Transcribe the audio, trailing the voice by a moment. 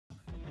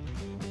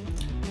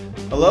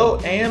Hello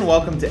and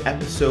welcome to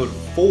episode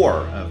 4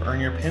 of Earn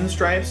Your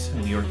Pinstripes, a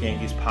New York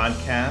Yankees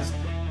podcast,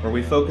 where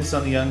we focus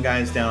on the young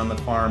guys down on the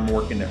farm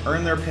working to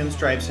earn their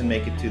pinstripes and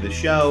make it to the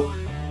show.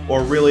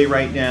 Or really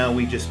right now,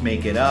 we just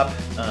make it up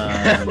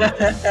as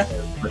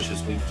much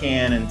as we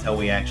can until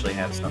we actually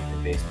have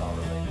something baseball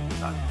related to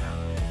talk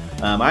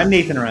about. I'm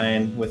Nathan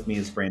Ryan. With me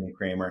is Brandon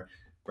Kramer.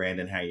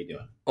 Brandon, how you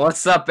doing?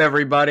 What's up,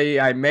 everybody?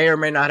 I may or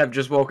may not have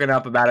just woken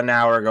up about an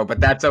hour ago, but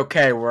that's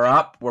okay. We're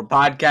up, we're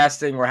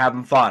podcasting, we're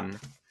having fun.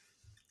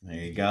 There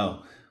you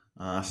go.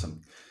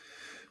 Awesome.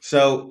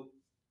 So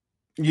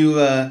you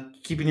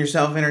keeping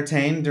yourself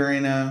entertained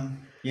during a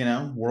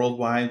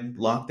worldwide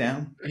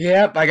lockdown?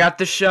 Yep, I got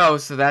the show,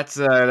 so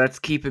that's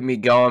keeping me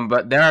going.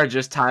 But there are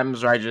just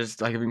times where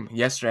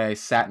yesterday I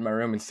sat in my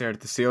room and stared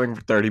at the ceiling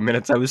for 30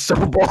 minutes. I was so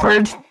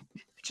bored.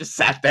 Just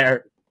sat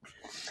there.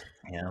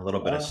 Yeah, a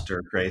little bit of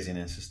stir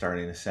craziness is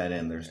starting to set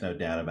in. There's no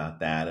doubt about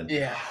that. And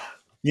yeah,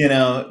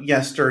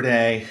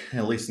 yesterday,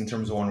 at least in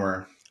terms of when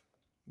we're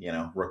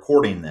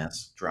recording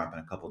this, dropping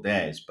a couple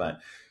days, but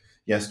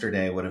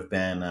yesterday would have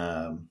been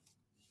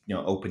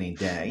opening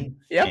day.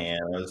 Yep. And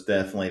it was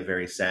definitely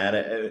very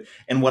sad.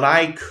 And what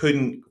I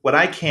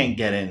can't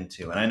get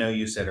into, and I know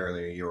you said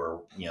earlier you were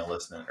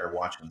listening or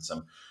watching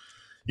some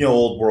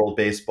old world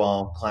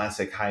baseball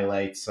classic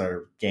highlights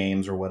or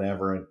games or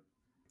whatever.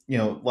 A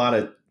lot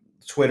of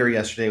Twitter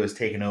yesterday was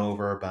taken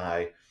over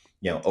by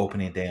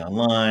opening day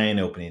online,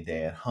 opening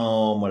day at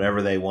home,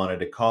 whatever they wanted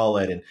to call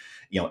it, and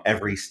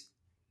every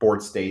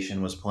sports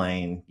station was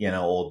playing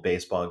old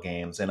baseball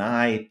games, and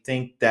I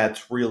think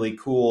that's really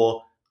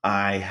cool.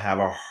 I have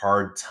a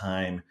hard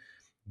time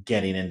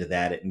getting into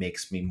that. It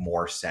makes me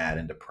more sad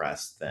and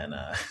depressed than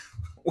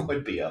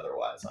would be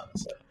otherwise,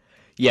 honestly.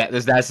 Yeah,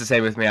 that's the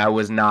same with me. I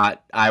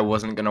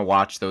wasn't gonna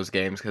watch those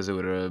games because it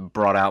would have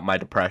brought out my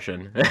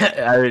depression.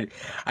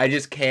 I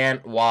just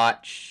can't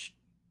watch,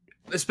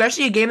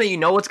 especially a game that you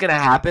know what's gonna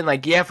happen.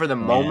 Like, yeah, for the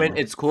moment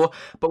it's cool,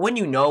 but when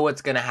you know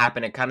what's gonna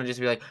happen, it kind of just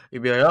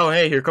you'd be like, oh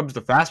hey, here comes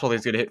the fastball.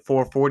 He's gonna hit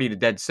 440 to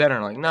dead center.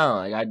 Like,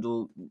 no, it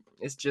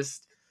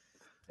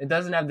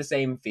doesn't have the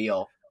same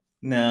feel.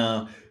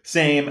 No,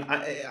 same.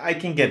 I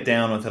can get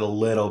down with it a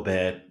little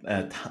bit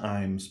at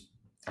times.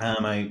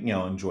 I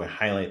enjoy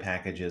highlight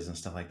packages and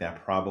stuff like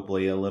that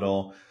probably a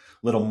little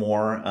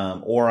more.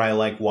 Or I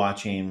like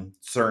watching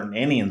certain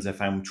innings if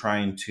I'm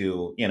trying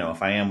to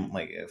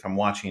if I'm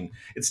watching.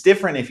 It's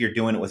different if you're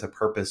doing it with a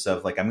purpose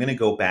of like I'm going to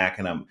go back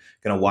and I'm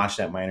going to watch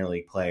that minor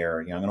league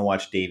player. I'm going to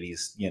watch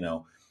Davies.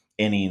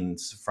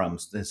 Innings from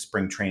the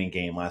spring training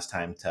game last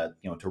time to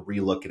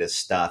relook at his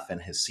stuff and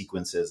his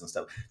sequences and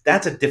stuff.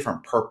 That's a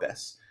different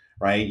purpose,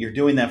 right? You're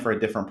doing that for a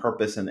different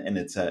purpose, and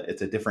it's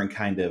a different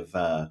kind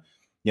of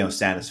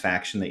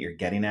satisfaction that you're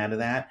getting out of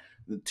that.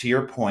 To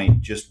your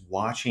point, just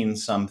watching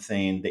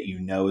something that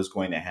is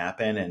going to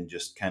happen and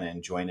just kind of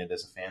enjoying it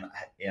as a fan,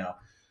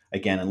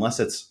 again,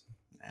 unless it's,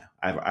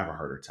 I have a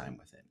harder time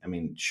with it. I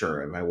mean,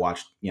 sure, if I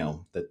watched,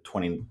 the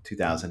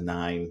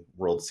 2009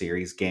 World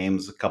Series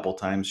games a couple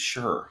times,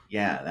 sure,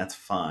 yeah, that's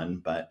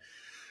fun. But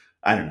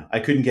I don't know.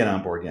 I couldn't get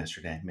on board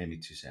yesterday. It made me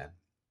too sad.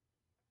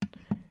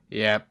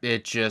 Yeah,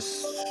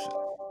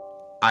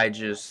 I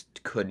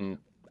just couldn't.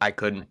 I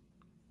couldn't.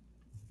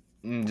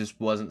 It just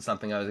wasn't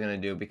something I was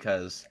going to do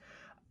because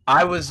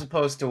I was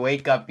supposed to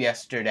wake up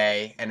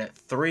yesterday, and at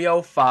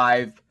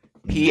 3:05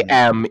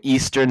 p.m.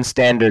 Eastern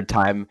Standard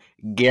Time,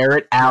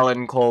 Garrett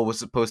Allen Cole was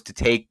supposed to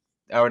take.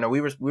 Oh no,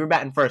 we were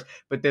batting first,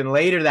 but then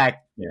later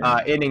that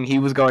inning, he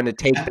was going to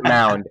take the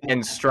mound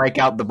and strike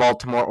out the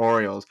Baltimore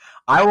Orioles.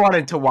 I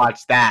wanted to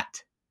watch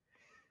that,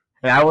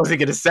 and I wasn't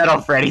going to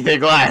settle for anything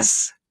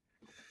less.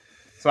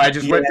 So I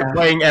just went to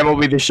playing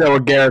MLB The Show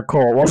with Garrett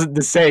Cole. It wasn't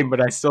the same,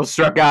 but I still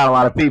struck out a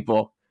lot of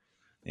people.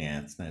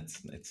 Yeah,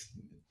 it's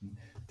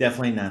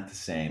definitely not the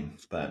same,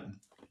 but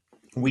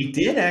we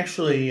did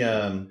actually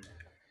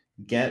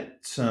get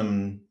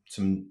some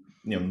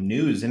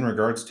news in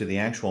regards to the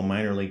actual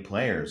minor league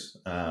players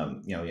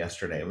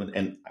yesterday,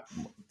 and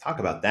talk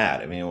about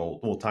that. I mean,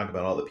 we'll talk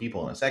about all the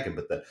people in a second,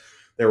 but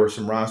there were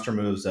some roster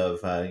moves of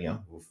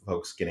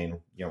folks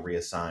getting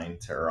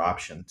reassigned or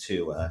optioned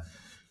to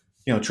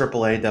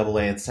AAA,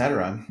 AA,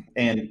 etc.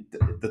 And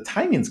the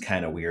timing's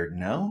kind of weird.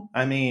 No,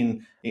 I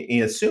mean,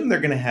 you assume they're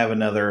going to have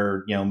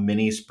another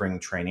mini spring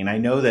training. I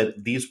know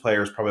that these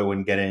players probably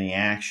wouldn't get any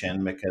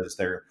action because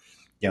they're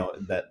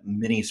that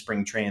mini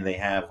spring training they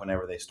have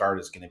whenever they start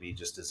is going to be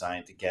just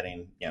designed to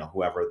getting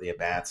whoever the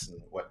at-bats and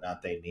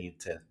whatnot they need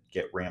to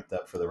get ramped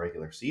up for the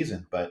regular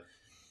season. But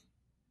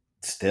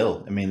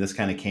still, I mean, this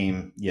kind of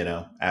came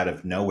out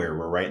of nowhere.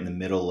 We're right in the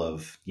middle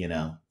of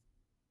the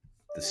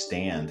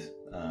stand.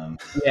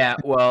 Yeah,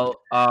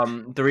 well,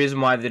 the reason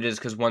why that is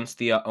because once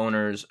the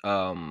owners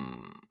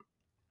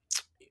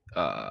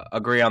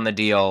agree on the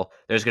deal,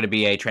 there's going to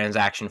be a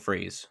transaction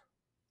freeze.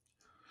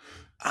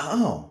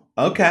 Oh,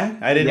 okay.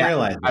 I didn't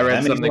realize that. I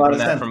read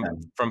that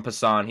something from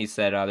Passan. He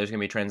said there's going to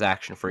be a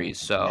transaction freeze.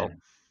 So,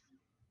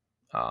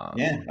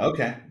 Yeah.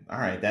 Okay. All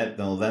right. That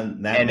well,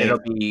 then that And it'll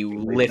makes be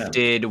complete sense.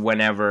 lifted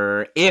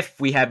whenever if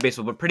we have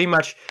baseball. But pretty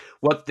much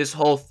what this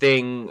whole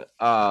thing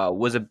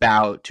was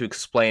about, to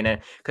explain it,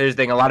 because there's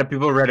the thing, a lot of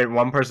people read it.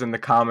 One person in the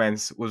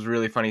comments was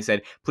really funny, he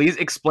said, please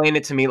explain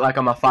it to me like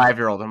I'm a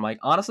 5-year-old. I'm like,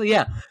 honestly,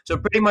 yeah. So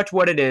pretty much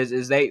what it is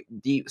the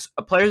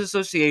Players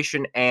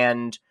Association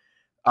and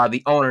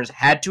the owners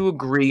had to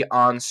agree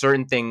on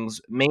certain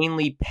things,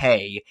 mainly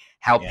pay,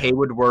 how Yeah. pay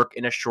would work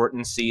in a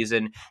shortened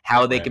season,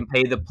 how they Right. can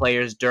pay the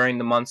players during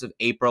the months of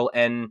April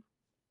and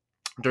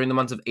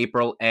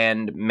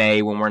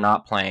May when we're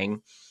not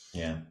playing.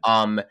 Yeah.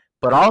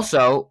 But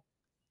also,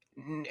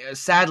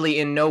 sadly,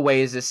 in no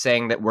way is this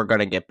saying that we're going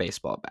to get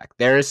baseball back.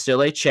 There is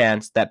still a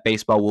chance that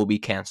baseball will be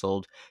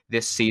canceled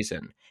this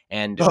season.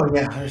 And Oh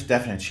yeah. There's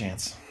definite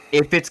chance.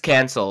 if it's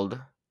canceled,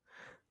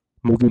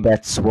 Mookie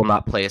Betts will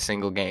not play a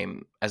single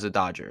game as a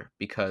Dodger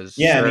because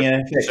Yeah. I mean,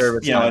 it affects,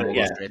 service time will go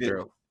yeah. straight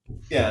through.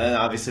 Yeah, and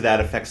obviously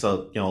that affects a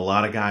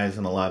lot of guys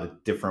in a lot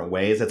of different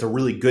ways. That's a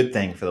really good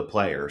thing for the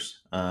players.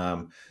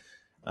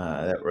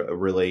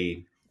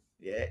 Really,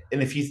 yeah.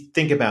 And if you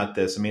think about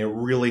this, I mean, it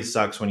really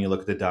sucks when you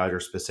look at the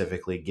Dodgers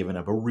specifically, giving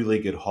up a really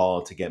good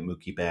haul to get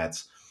Mookie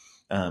Betts.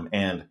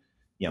 And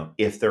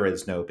if there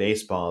is no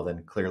baseball,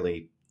 then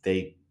clearly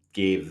they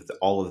gave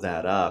all of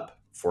that up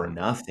for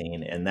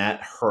nothing, and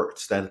that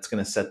hurts. That it's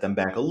going to set them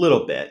back a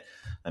little bit.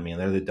 I mean,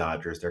 they're the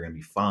Dodgers; they're going to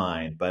be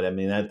fine. But I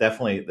mean, that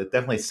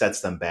definitely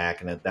sets them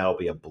back, and that'll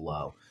be a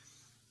blow.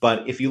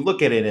 But if you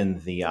look at it in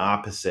the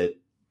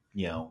opposite,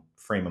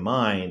 frame of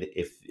mind,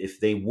 if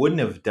they wouldn't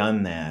have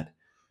done that,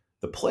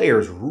 the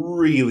players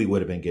really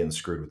would have been getting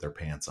screwed with their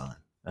pants on.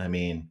 I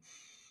mean,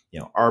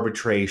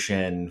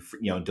 arbitration,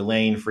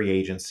 delaying free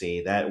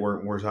agency, that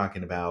we're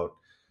talking about,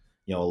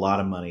 a lot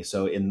of money.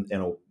 So in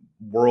a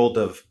world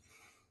of,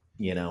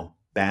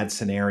 bad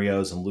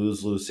scenarios and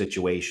lose-lose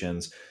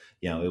situations,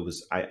 it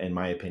was, in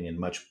my opinion,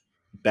 much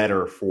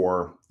better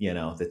for,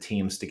 the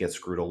teams to get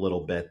screwed a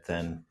little bit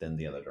than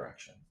the other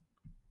direction.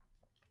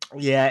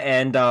 Yeah,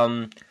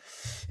 and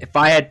if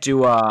I had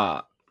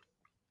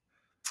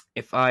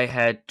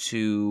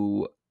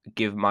to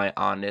give my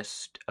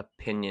honest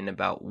opinion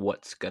about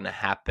what's gonna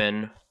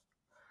happen,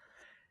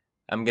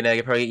 I'm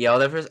gonna probably get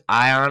yelled at first.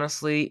 I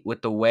honestly,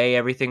 with the way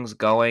everything's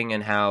going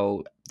and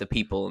how the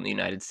people in the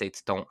United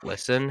States don't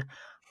listen,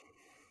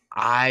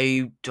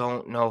 I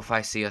don't know if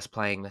I see us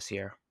playing this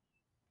year.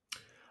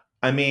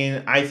 I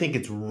mean, I think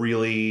it's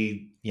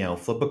really,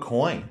 flip a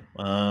coin.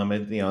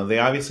 They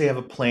obviously have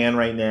a plan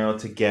right now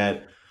to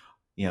get,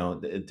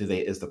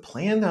 is the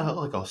plan to,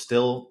 like, I'll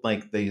still,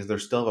 like, they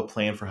still have a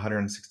plan for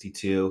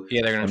 162.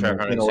 Yeah, they're gonna I try mean,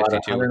 I've seen a lot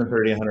of 162.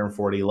 130,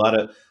 140, a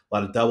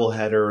lot of double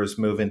headers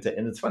move into,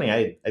 and it's funny.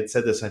 I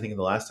said this, I think,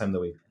 the last time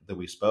that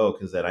we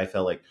spoke, is that I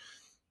felt like,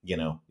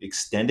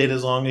 extend it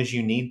as long as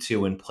you need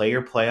to and play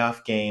your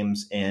playoff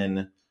games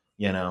in,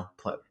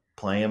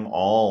 play them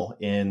all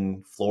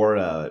in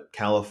Florida,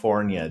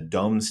 California,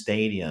 dome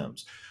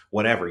stadiums,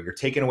 whatever. You're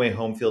taking away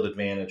home field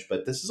advantage,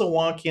 but this is a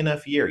wonky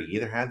enough year. You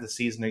either have the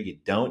season or you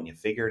don't, and you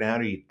figure it out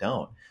or you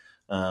don't.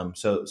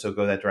 So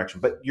go that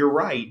direction. But you're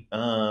right.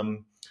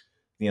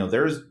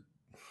 There's,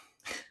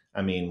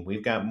 I mean,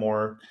 we've got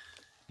more,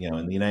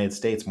 in the United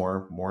States,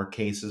 more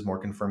cases, more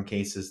confirmed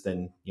cases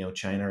than,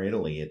 China or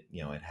Italy. It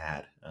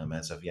had,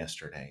 as of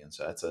yesterday, and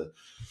so that's a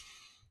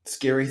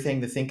scary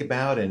thing to think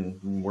about.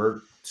 And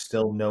we're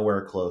still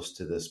nowhere close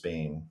to this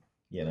being,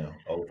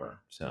 over.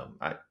 So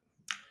I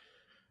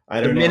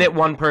The don't know. minute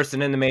one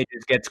person in the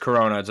majors gets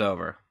corona, it's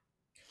over.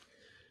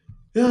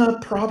 Yeah,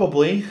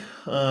 probably.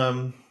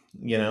 I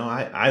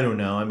don't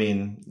know. I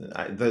mean,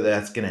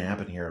 that's going to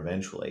happen here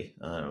eventually.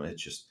 It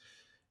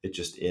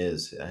just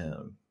is.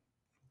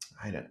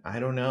 I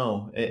don't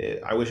know.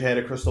 I wish I had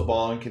a crystal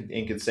ball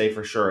and could say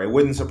for sure. It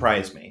wouldn't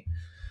surprise me,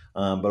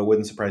 but it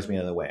wouldn't surprise me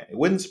either way. It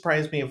wouldn't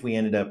surprise me if we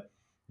ended up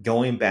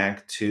going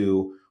back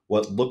to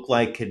what looked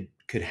like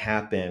could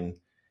happen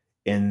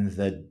in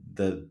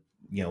the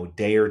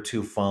day or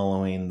two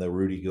following the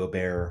Rudy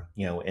Gobert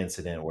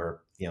incident, where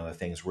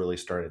things really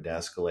started to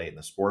escalate in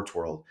the sports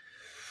world,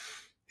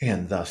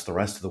 and thus the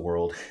rest of the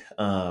world.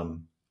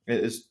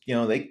 Is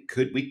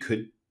we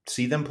could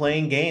see them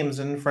playing games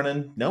in front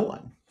of no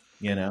one.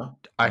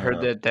 I heard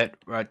Uh,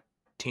 that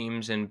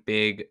teams in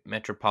big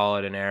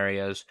metropolitan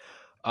areas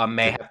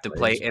may could have to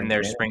play in play in spring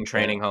their training. spring Yeah.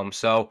 training home.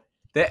 So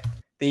the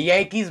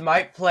Yankees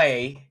might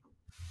play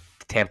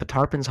Tampa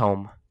Tarpons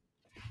home.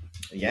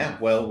 Yeah,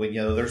 well,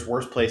 there's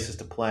worse places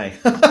to play.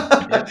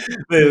 I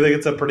think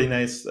it's a pretty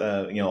nice,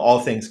 all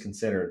things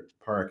considered,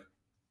 park.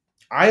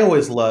 I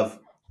always love.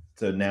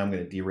 So now I'm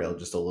going to derail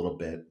just a little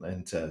bit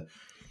into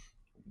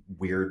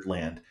weird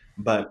land,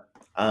 but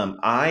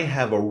I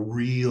have a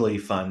really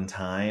fun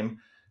time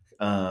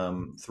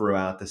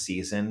throughout the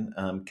season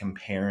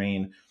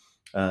comparing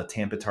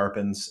Tampa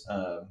Tarpons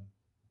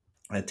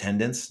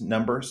attendance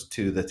numbers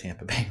to the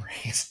Tampa Bay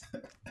Rays.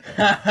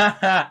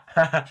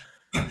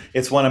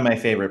 It's one of my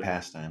favorite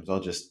pastimes.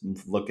 I'll just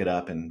look it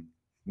up and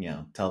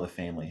tell the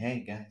family,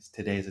 "Hey guys,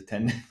 today's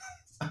attendance."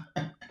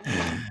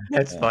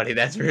 That's funny.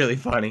 That's really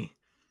funny.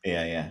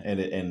 Yeah, yeah,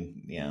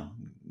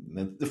 and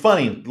The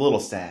funny, a little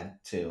sad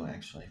too,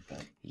 actually.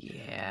 But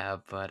Yeah,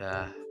 but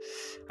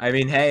I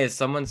mean, hey, as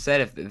someone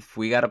said, if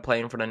we got to play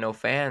in front of no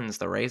fans,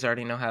 the Rays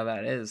already know how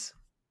that is.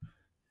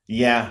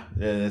 yeah,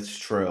 that's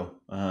true.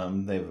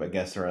 I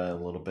guess, are a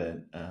little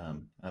bit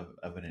of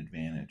an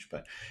advantage,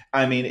 but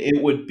I mean,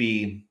 it'd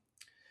be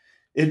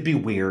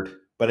weird.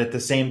 But at the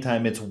same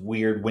time, it's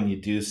weird when you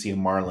do see a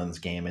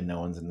Marlins game and no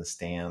one's in the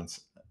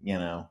stands.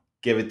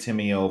 Give it to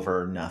me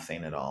over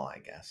nothing at all, I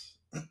guess.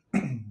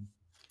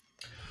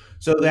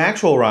 So the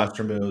actual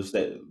roster moves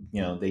that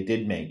they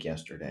did make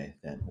yesterday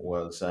then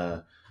was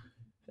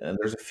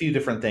there's a few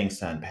different things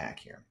to unpack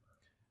here.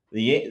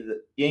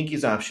 The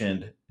Yankees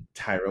optioned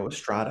Tyro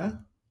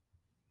Estrada.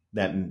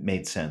 That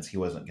made sense. He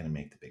wasn't going to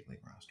make the big league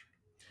roster.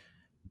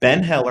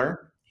 Ben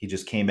Heller, he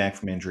just came back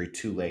from injury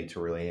too late to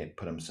really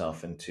put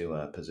himself into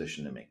a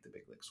position to make the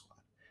big league squad.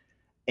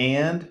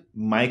 And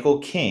Michael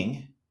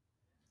King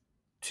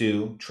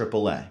to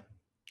AAA,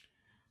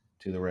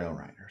 to the Rail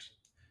Riders.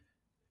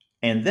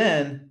 And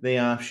then they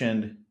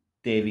optioned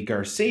Davy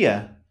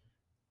Garcia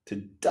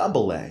to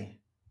AA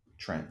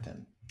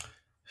Trenton.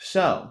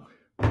 So,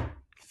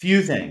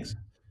 few things.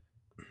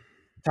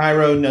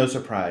 Tyro, no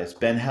surprise.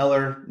 Ben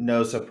Heller,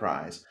 no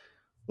surprise.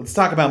 Let's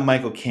talk about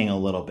Michael King a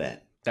little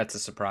bit. That's a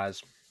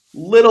surprise.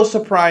 Little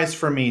surprise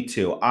for me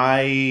too.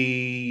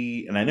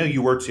 And I know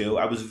you were too.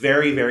 I was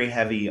very, very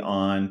heavy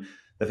on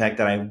the fact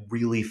that I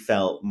really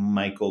felt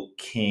Michael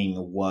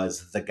King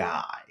was the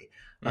guy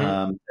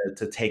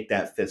to take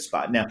that fifth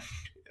spot. Now,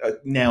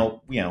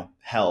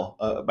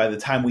 hell, by the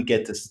time we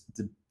get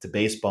to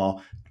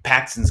baseball,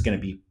 Paxton's going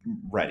to be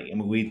ready. I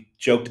mean, we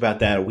joked about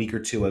that a week or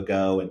two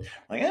ago, and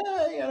like,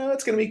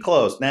 it's going to be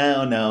close.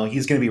 No,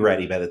 he's going to be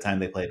ready by the time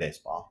they play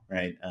baseball,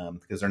 right?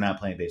 Because they're not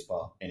playing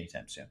baseball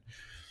anytime soon.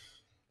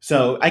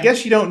 So I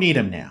guess you don't need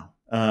him now.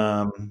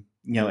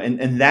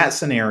 In that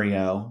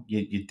scenario,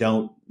 you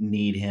don't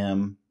need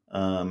him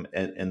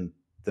in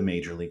the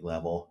major league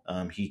level.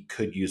 He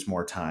could use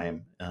more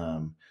time.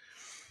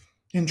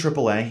 In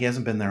AAA, he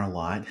hasn't been there a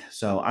lot,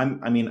 so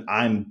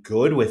I'm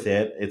good with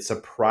it. It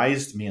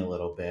surprised me a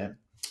little bit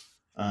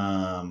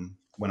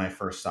when I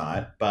first saw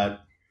it,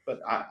 but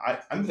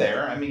I'm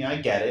there. I mean,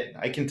 I get it.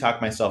 I can talk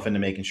myself into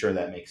making sure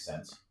that makes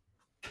sense.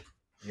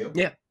 You?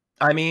 Yeah,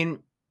 I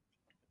mean,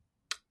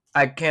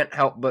 I can't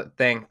help but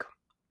think,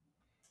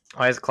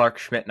 why has Clark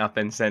Schmidt not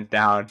been sent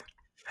down?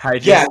 So I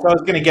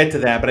was going to get to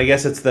that, but I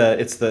guess it's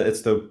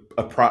the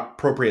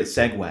appropriate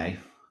segue.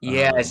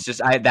 Yeah, it's just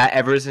that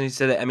ever since he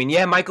said that. I mean,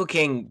 yeah, Michael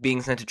King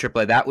being sent to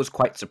AAA, that was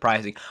quite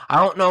surprising. I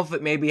don't know if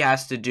it maybe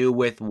has to do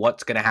with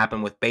what's going to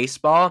happen with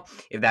baseball,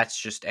 if that's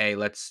just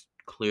let's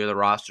clear the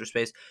roster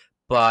space,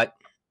 but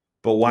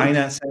why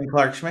not send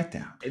Clark Schmidt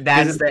down?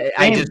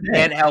 I just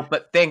can't help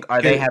but think,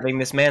 are they having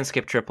this man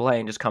skip AAA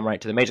and just come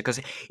right to the major? Because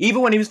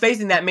even when he was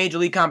facing that major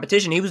league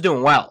competition, he was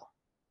doing well.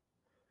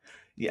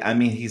 Yeah, I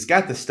mean, he's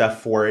got the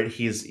stuff for it.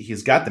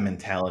 He's got the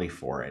mentality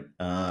for it.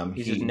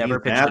 He's just never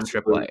pitched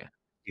in AAA.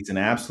 He's an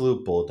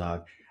absolute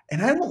bulldog.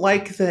 And I don't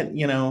like that,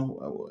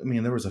 I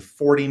mean, there was a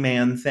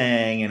 40-man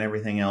thing and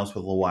everything else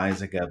with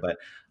Loizaga, but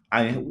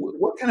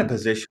what kind of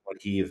position would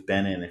he have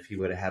been in if he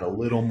would have had a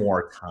little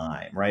more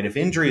time, right? If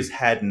injuries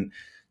hadn't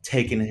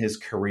taken his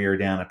career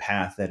down a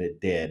path that it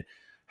did,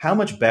 how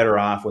much better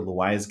off would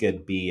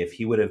Loizaga be if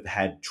he would have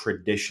had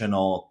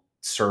traditional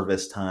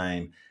service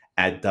time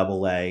at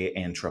AA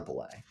and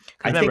AAA?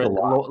 I think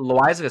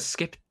Loizaga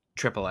skipped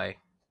AAA.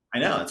 I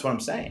know, that's what I'm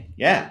saying.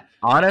 Yeah.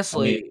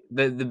 Honestly,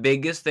 the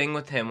biggest thing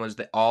with him was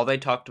that all they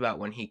talked about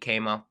when he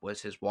came up was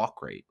his walk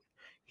rate.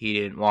 He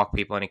didn't walk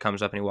people, and he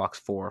comes up and he walks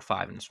 4 or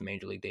 5 in his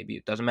major league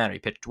debut. Doesn't matter. He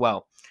pitched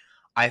well.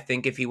 I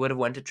think if he would have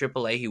went to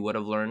AAA, he would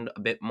have learned a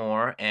bit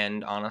more,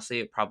 and honestly,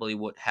 it probably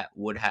would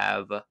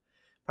have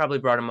probably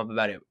brought him up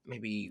about it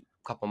maybe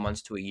a couple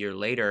months to a year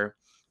later,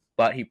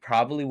 but he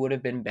probably would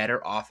have been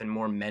better off and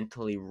more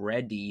mentally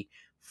ready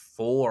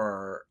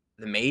for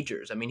the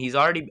majors. I mean, he's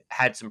already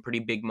had some pretty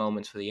big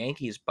moments for the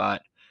Yankees,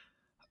 but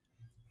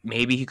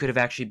maybe he could have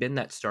actually been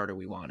that starter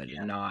we wanted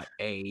and not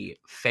a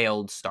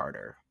failed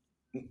starter.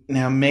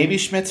 Now, maybe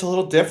Schmidt's a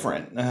little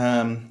different.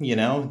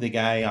 The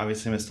guy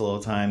obviously missed a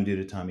little time due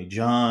to Tommy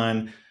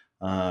John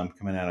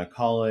coming out of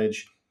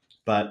college.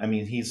 But, I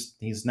mean,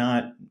 he's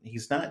not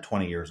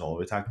 20 years old.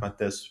 We talked about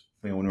this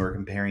when we were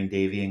comparing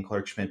Davey and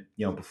Clark Schmidt,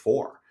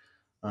 before.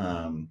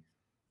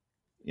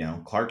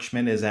 Clark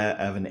Schmidt is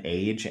of an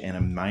age and a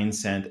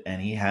mindset,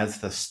 and he has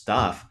the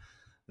stuff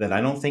that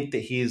I don't think that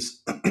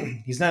he's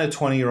not a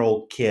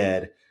 20-year-old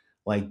kid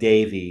like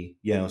Davey,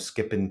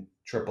 skipping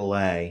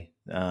AAA,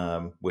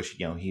 which,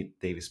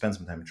 Davey spent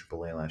some time in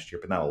AAA last year,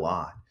 but not a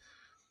lot.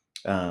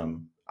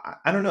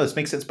 I don't know. This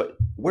makes sense, but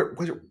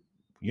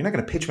you're not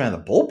going to pitch him out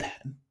of the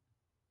bullpen.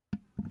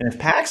 And if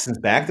Paxton's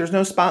back, there's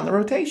no spot in the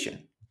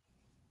rotation.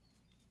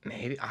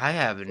 Maybe I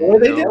have no. What are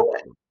they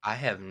doing? I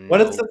have no.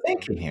 What is the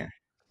thinking here?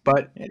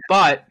 But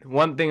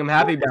one thing I'm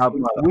happy about,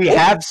 we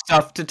have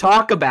stuff to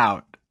talk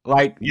about,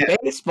 like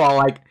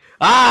baseball.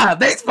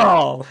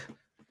 Baseball.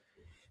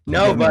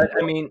 No, but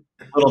I mean,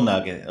 a little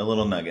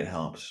nugget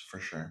helps for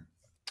sure.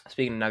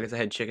 Speaking of nuggets, I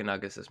had chicken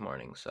nuggets this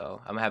morning,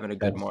 so I'm having a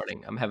good That's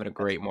morning. I'm having a that's,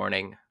 great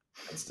morning.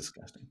 that's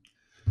disgusting.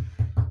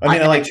 I I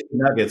mean, I like chicken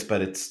nuggets,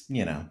 but it's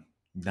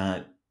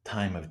not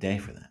time of day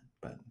for that.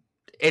 But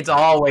It's yeah.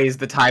 always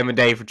the time of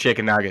day for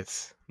chicken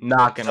nuggets.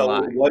 Not gonna So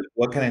lie.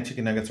 what kind of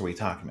chicken nuggets are we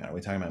talking about? Are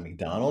we talking about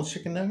McDonald's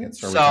chicken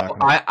nuggets, or are we So talking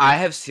about? I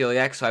have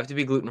celiac, so I have to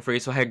be gluten free.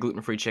 So I had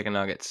gluten free chicken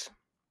nuggets.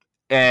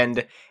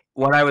 And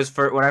when I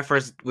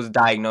first was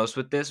diagnosed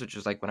with this, which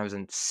was like when I was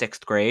in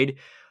sixth grade,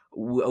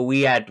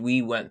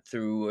 we went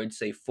through, I'd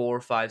say,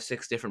 4, 5,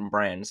 6 different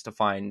brands to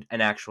find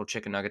an actual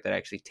chicken nugget that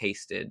actually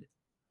tasted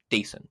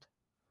decent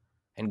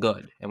and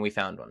good, and we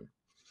found one.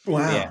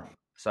 But yeah, Wow.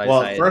 so I Well,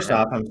 decided to first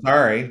have. off, I'm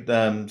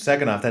sorry.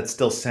 Second off, that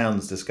still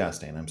sounds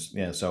disgusting.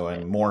 So Yeah.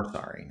 I'm more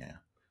sorry now.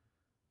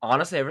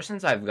 Honestly, ever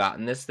since I've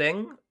gotten this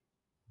thing,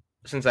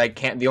 since I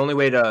can't, the only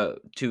way to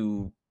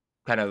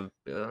kind of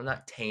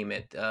not tame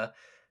it.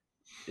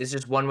 Is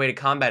just one way to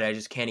combat it. I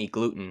just can't eat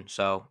gluten,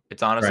 so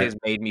it's honestly Right. has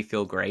made me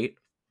feel great.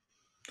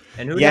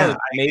 And who Yeah. knows? If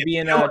Maybe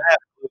you in don't a have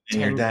gluten in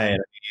your 10,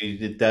 diet,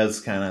 it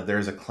does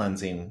there's a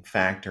cleansing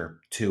factor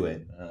to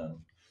it.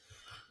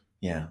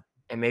 Yeah.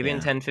 and maybe in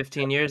Yeah. 10,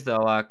 15 years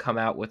they'll come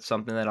out with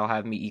something that'll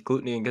have me eat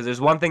gluten because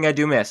there's one thing I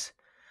do miss: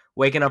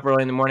 waking up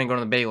early in the morning, going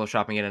to the bagel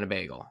shop and getting a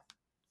bagel.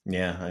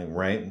 Yeah.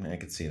 Right. I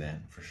could see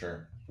that for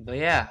sure. But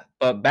yeah,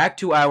 but back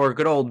to our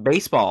good old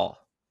baseball.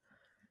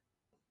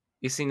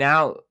 You see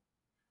now,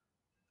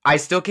 I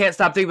still can't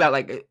stop thinking about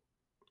like,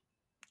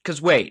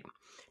 because wait,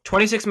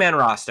 26-man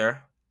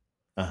roster.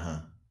 Uh huh.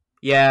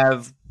 You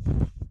have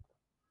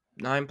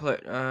nine play.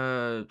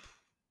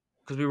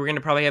 Because we were going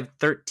to probably have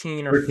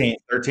 13 or 13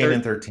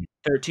 and 13.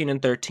 13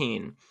 and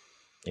 13.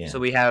 Yeah. So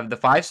we have the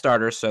 5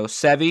 starters. So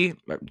Sevy,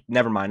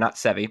 never mind, not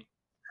Sevy.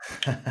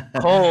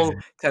 Cole,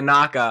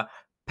 Tanaka,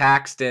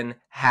 Paxton,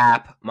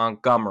 Hap,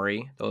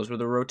 Montgomery. Those were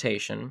the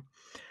rotation.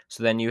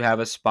 So then you have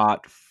a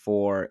spot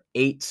for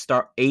 8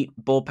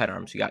 bullpen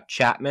arms. You got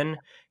Chapman,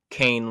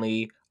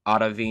 Canely,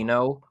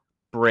 Ottavino,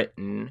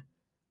 Britton,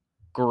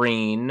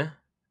 Green.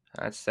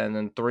 That's and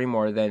then 3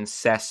 more. Then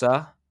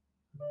Sessa,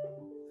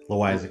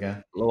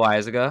 Loizaga.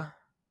 Loizaga.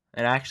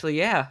 And actually,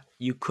 yeah,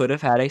 you could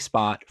have had a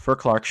spot for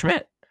Clark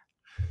Schmidt.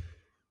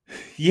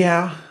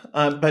 Yeah.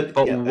 But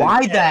But yeah,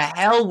 why the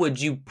hell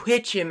would you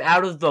pitch him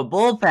out of the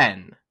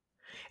bullpen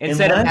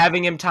instead of unless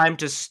having him time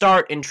to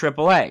start in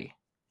AAA?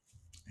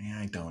 yeah,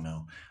 I don't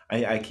know.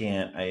 I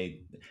can't. I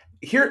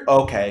here.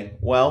 Okay.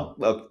 Well,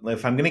 look,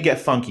 if I'm going to get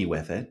funky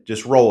with it,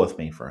 just roll with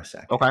me for a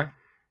second. Okay.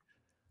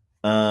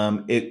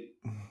 It.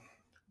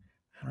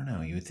 I don't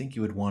know. You would think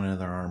you would want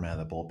another arm out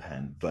of the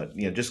bullpen, but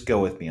just go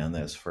with me on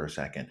this for a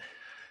second.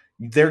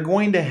 They're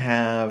going to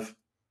have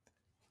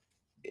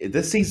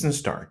this season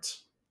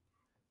starts.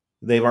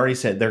 They've already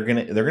said they're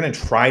gonna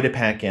try to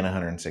pack in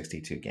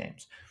 162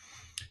 games.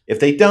 If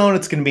they don't,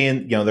 it's going to be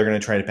they're going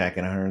to try to pack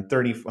in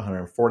 130,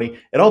 140.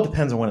 It all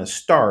depends on when it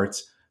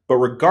starts. But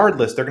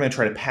regardless, they're going to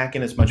try to pack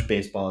in as much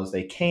baseball as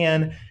they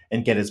can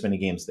and get as many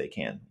games as they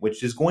can,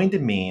 which is going to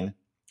mean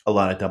a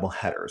lot of double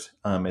headers.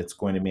 It's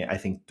going to mean, I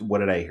think, what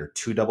did I hear?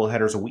 2 double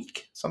headers a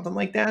week, something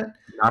like that.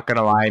 Not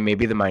gonna lie,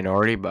 maybe the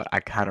minority, but I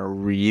kind of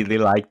really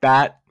like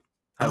that.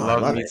 I Oh, I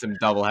love love me it. some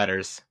double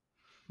headers.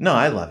 No,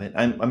 I love it.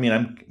 I'm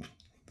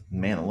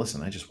man.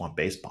 Listen, I just want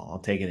baseball. I'll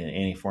take it in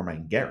any form I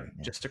can get right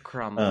now. Just a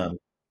crumb. I've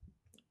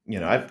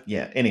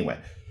Anyway,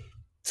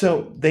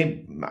 so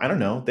I don't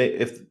know.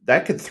 If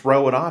that could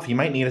throw it off, you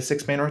might need a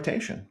 6-man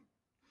rotation.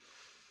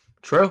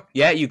 True.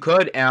 Yeah, you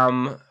could.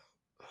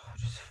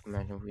 Just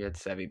imagine if we had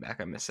Sevy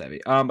back. I miss Sevy.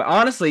 But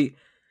honestly,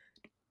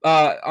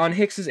 on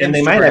Hicks's And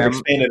they might have Instagram,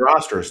 expanded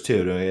rosters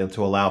too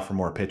to allow for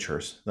more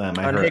pitchers. on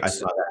I Hicks,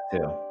 saw that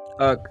too.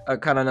 a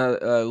kind of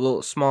a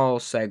little small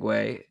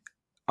segue.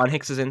 On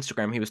Hicks's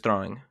Instagram, he was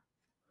throwing.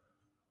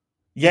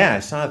 Yeah, I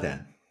saw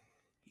that.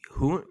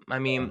 Who? I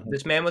mean,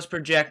 this man was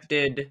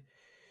projected.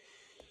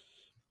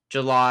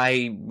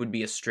 July would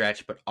be a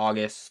stretch, but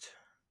August,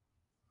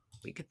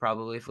 we could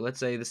probably, if let's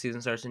say the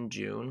season starts in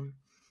June,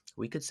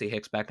 we could see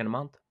Hicks back in a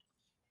month.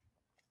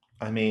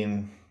 I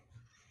mean,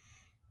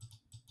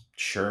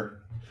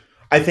 sure.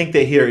 I think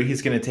that here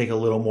he's going to take a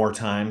little more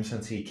time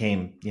since he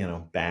came,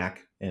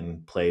 back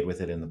and played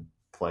with it in the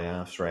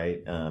playoffs,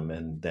 right?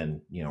 And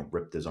then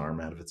ripped his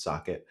arm out of its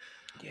socket.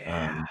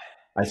 Yeah.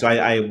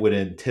 I would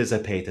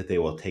anticipate that they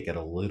will take it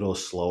a little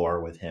slower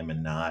with him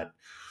and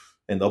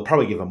they'll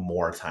probably give him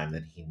more time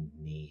than he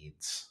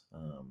needs.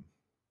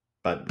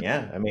 But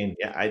yeah, I mean,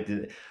 yeah, I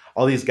did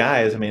all these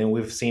guys. I mean,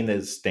 we've seen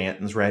that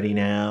Stanton's ready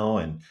now,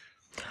 and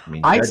I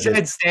mean, I Judge is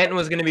said Stanton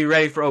was going to be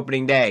ready for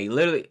opening day.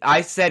 Literally,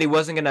 I said he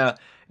wasn't going to,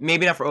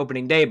 maybe not for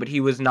opening day, but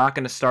he was not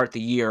going to start the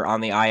year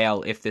on the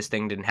IL if this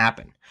thing didn't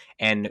happen.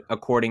 And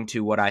according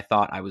to what I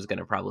thought, I was going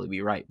to probably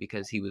be right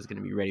because he was going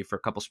to be ready for a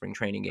couple spring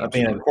training I games. So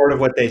mean, they a would, quarter of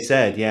what they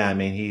said. Yeah, I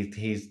mean,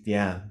 he's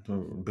yeah.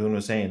 Boone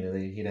was saying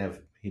that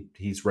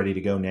he's ready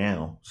to go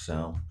now.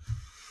 So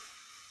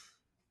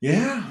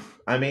yeah,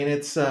 I mean,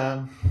 it's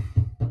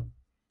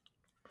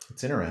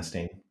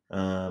interesting.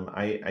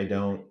 I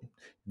don't.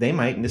 They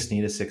might just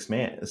need a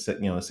 6-man, a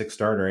 6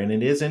 starter, and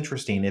it is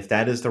interesting if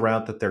that is the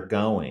route that they're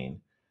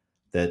going.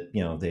 that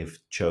they've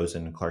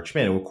chosen Clark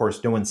Schmidt. And of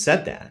course, no one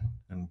said that,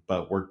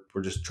 but we're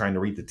just trying to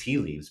read the tea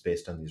leaves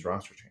based on these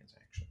roster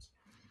transactions.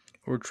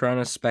 We're trying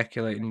to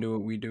speculate and do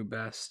what we do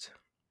best.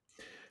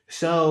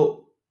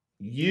 So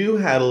you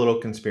had a little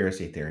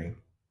conspiracy theory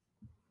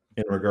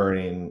in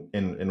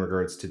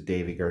regards to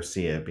Davy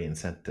Garcia being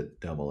sent to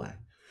Double A.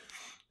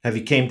 Have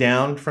you came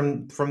down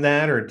from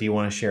that, or do you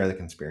want to share the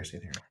conspiracy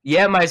theory?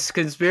 Yeah, my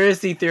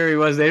conspiracy theory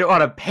was they don't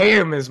want to pay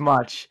him as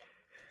much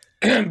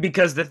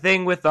because the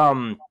thing with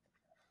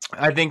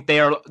I think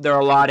they're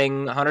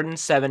allotting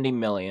 170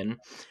 million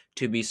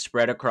to be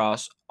spread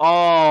across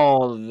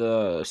all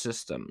the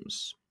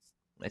systems.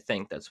 I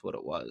think that's what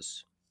it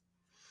was.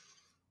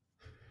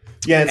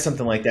 Yeah, it's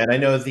something like that. I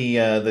know the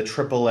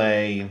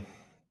AAA,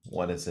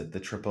 what is it? The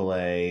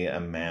AAA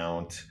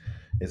amount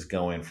is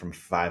going from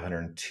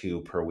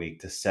 502 per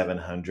week to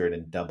 700,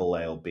 and Double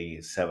A will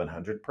be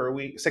 700 per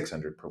week,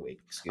 600 per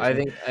week. Excuse me. I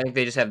think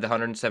they just have the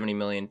 170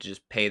 million to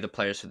just pay the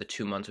players for the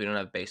 2 months we don't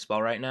have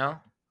baseball right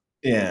now.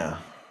 Yeah.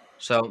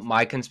 So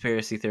my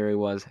conspiracy theory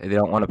was they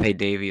don't want to pay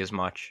Davey as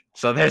much,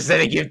 so they're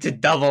sending him to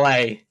Double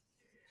A.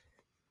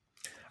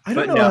 I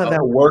don't know how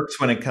that works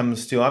when it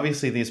comes to,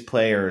 obviously, these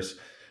players.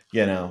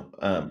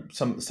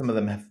 Some of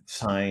them have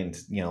signed.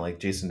 Like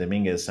Jason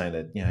Dominguez signed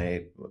had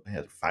a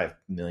 $5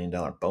 million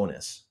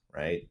bonus,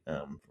 right,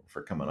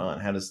 for coming on.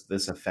 How does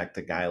this affect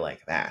a guy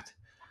like that?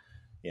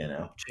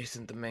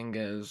 Jason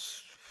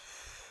Dominguez.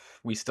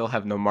 We still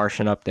have no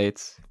Martian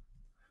updates.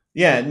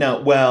 Yeah,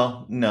 no.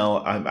 Well, no.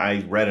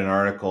 I read an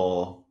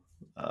article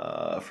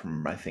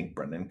from, I think,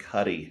 Brendan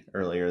Cuddy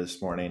earlier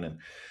this morning, and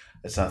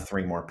I saw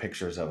 3 more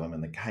pictures of him,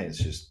 and the guy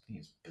he's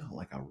built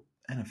like a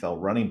NFL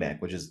running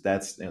back, which is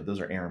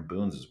those are Aaron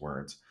Boone's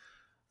words.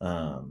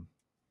 But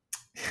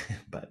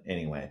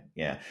anyway,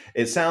 yeah,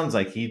 it sounds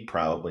like he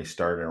probably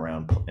started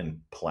around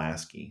in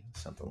Pulaski,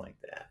 something like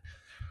that.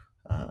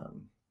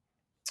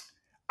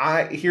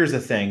 Here's the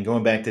thing,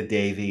 going back to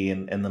Davey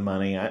and the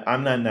money,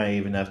 I'm not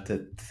naive enough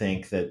to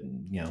think that,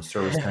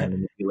 service time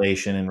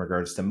manipulation in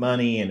regards to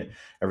money and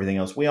everything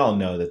else. We all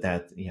know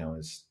that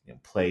is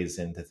plays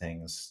into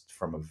things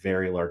from a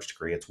very large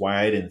degree. It's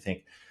why I didn't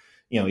think,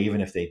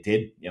 even if they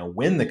did,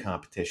 win the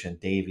competition,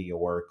 Davey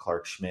or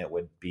Clark Schmidt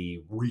would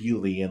be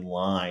really in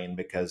line,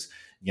 because,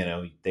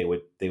 they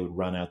would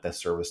run out that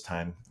service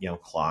time,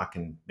 clock,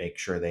 and make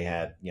sure they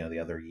had, the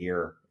other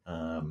year,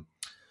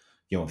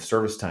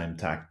 service time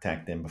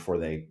tacked in before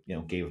they,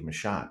 gave him a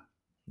shot.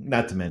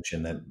 Not to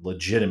mention that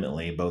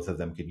legitimately both of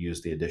them could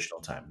use the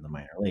additional time in the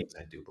minor leagues.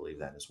 I do believe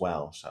that as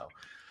well. So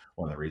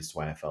one of the reasons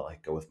why I felt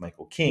like go with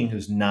Michael King,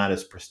 who's not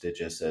as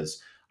prestigious as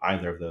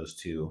either of those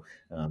two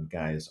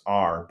guys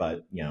are,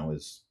 but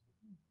is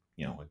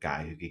a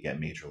guy who could get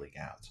major league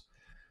outs.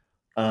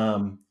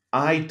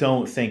 I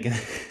don't think money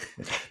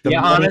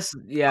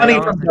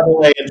from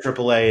AA and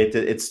AAA,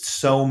 it's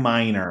so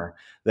minor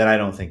that I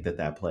don't think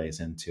that plays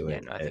into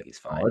it. No, I think he's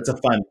fine. It's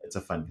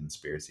a fun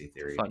conspiracy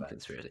theory.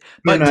 Conspiracy.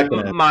 But I'm not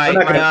going to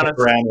fuck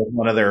around with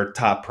one of their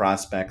top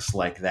prospects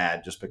like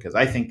that, just because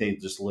I think they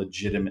just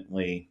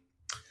legitimately.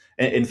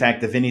 In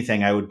fact, if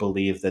anything, I would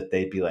believe that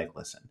they'd be like,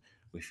 "Listen,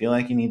 we feel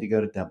like you need to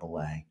go to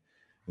AA.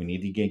 We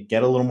need to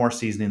get a little more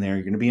seasoning there.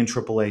 You're going to be in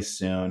AAA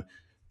soon.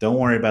 Don't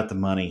worry about the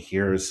money.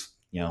 Here's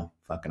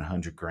fucking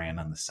 $100,000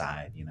 on the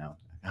side.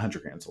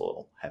 $100,000's a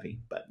little heavy,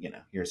 but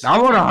here's. I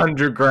want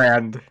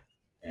 $100,000.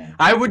 Yeah.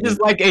 I would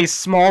just like a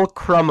small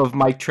crumb of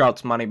Mike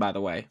Trout's money, by the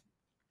way.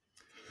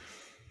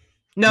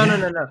 No.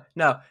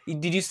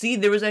 Did you see?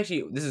 There was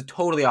actually, this is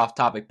totally off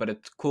topic, but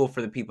it's cool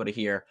for the people to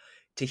hear.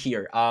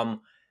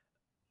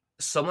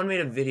 Someone made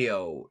a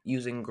video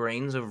using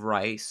grains of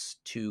rice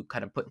to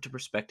kind of put into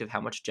perspective how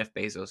much Jeff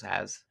Bezos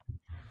has.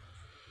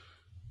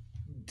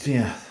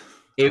 Yeah.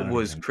 It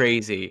was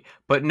crazy.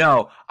 But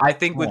no, I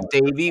think with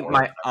Davey,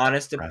 my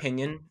honest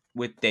opinion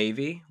with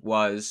Davey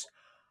was,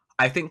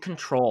 I think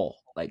control.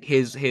 Like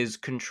his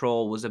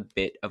control was a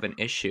bit of an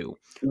issue.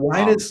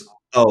 Why does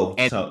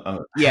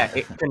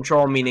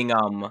control meaning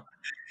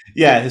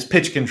his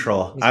pitch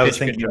control. I was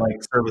thinking like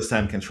service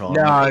time control.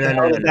 No.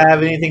 Does that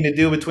have anything to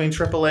do between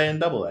AAA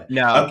and AA?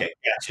 No. Okay.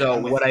 Yeah, so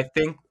what I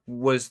think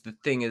was the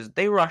thing is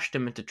they rushed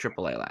him into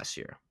AAA last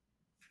year.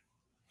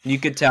 You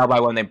could tell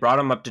by when they brought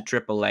him up to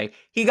AAA,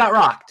 he got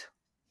rocked.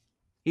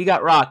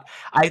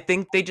 I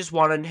think they just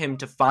wanted him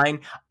to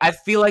find. I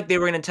feel like they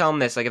were going to tell him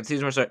this, like if the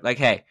season was like,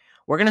 hey,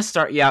 we're going to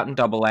start you out in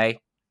AA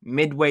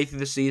midway through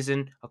the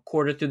season, a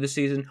quarter through the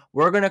season.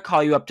 We're going to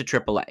call you up to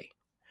AAA.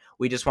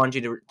 We just want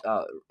you to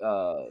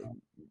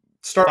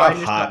start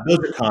off hot,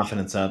 build your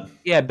confidence up.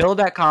 Yeah, build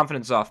that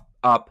confidence up.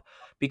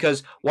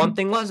 Because one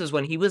thing is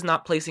when he was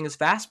not placing his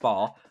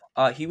fastball,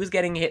 he was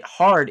getting hit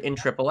hard in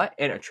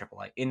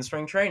in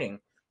spring training.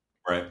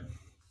 Right.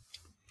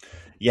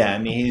 Yeah, I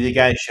mean, the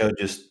guy showed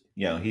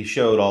he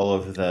showed all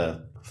of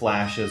the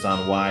flashes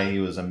on why he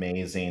was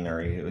amazing,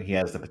 or he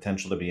has the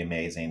potential to be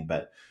amazing,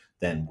 but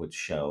then would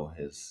show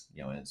his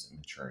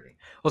immaturity.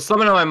 Well,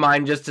 something on my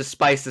mind, just to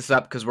spice this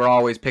up, because we're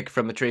always picking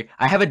from the tree.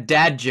 I have a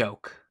dad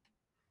joke.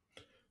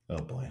 Oh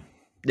boy.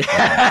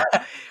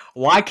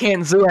 Why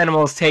can't zoo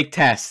animals take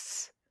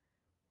tests?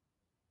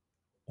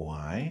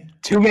 Why?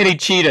 Too many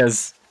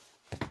cheetahs.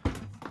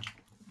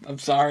 I'm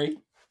sorry.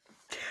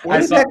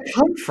 Where did that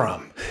come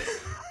from?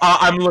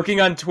 I'm looking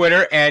on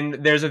Twitter, and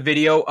there's a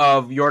video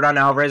of Yordan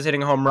Alvarez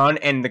hitting a home run,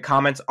 and the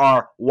comments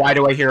are, "Why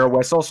do I hear a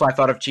whistle?" So I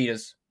thought of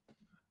cheetahs.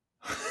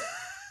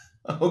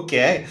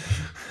 Okay.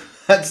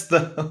 That's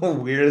the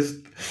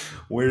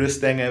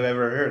weirdest thing I've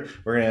ever heard.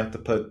 We're gonna have to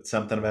put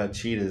something about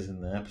cheetahs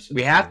in the episode.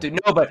 We have to.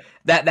 No, but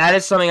that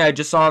is something I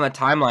just saw on the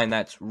timeline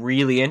that's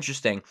really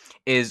interesting.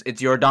 Is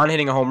it's Yordan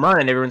hitting a home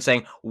run, and everyone's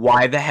saying,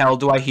 "Why the hell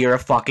do I hear a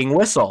fucking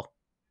whistle?"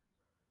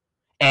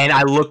 And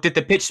I looked at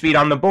the pitch speed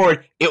on the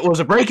board. It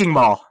was a breaking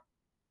ball.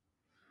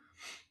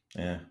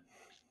 Yeah.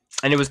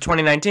 And it was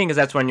 2019 because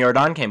that's when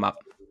Yordan came up.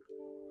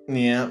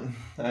 Yeah.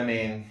 I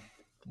mean,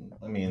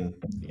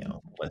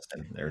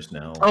 listen, there's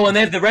no. Oh, and they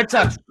have the Red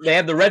Sox. They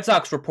have the Red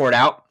Sox report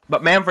out,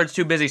 but Manfred's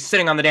too busy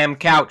sitting on the damn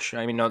couch.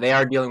 I mean, no, they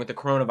are dealing with the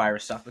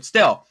coronavirus stuff, but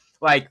still,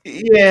 like,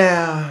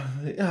 Yeah.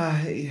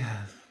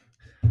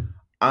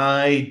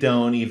 I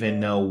don't even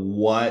know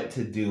what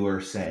to do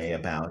or say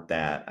about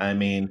that. I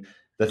mean,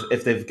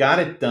 if they've got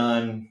it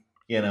done,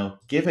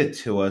 give it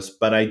to us.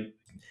 But I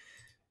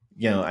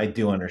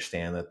do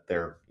understand that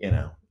they're,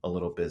 a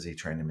little busy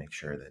trying to make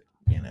sure that,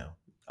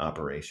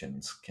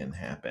 operations can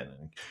happen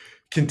and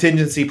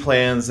contingency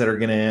plans that are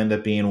going to end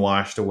up being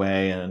washed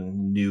away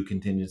and new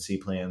contingency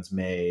plans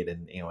made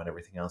and, and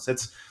everything else.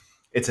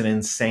 It's an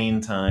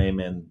insane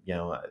time. And,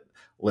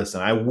 listen,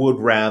 I would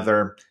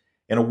rather,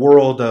 in a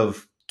world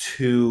of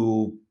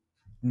two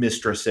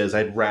mistresses,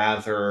 I'd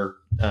rather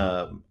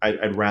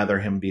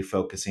him be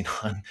focusing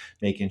on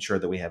making sure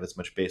that we have as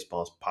much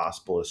baseball as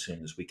possible as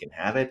soon as we can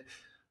have it,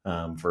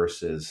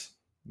 versus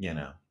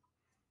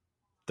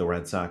the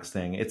Red Sox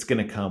thing. It's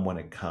going to come when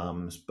it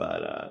comes,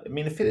 but I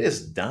mean, if it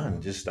is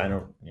done, just I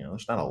don't,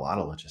 there's not a lot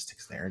of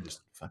logistics there.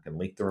 Just fucking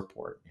leak the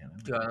report.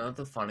 Do you know what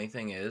the funny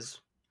thing is?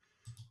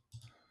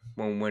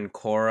 When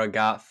Cora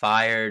got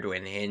fired,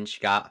 when Hinch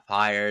got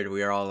fired,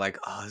 we were all like,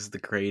 "Oh, this is the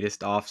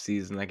greatest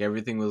offseason. Like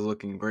everything was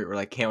looking great. We're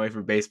like, can't wait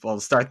for baseball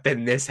to start."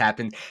 Then this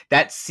happened.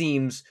 That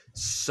seems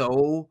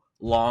so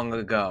long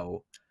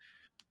ago.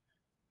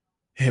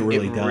 It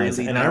really does,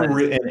 really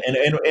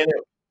and does.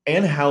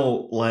 and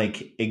how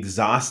like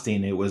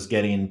exhausting it was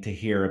getting to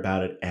hear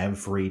about it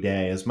every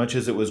day. As much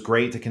as it was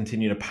great to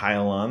continue to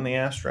pile on the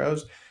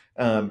Astros,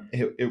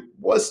 it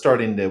was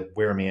starting to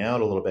wear me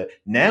out a little bit.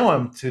 Now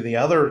I'm to the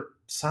other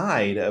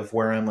side of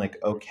where I'm like,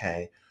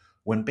 okay,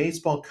 when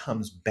baseball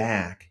comes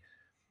back,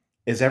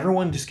 is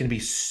everyone just going to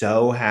be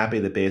so happy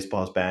that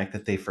baseball is back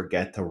that they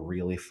forget to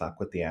really fuck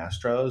with the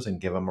Astros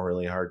and give them a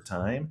really hard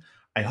time?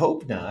 I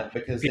hope not,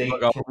 because People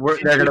they go, they're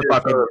continue gonna to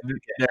fuck with, deserve.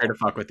 they're gonna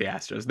fuck with the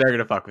Astros. They're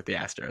gonna fuck with the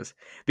Astros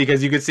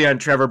because you could see on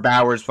Trevor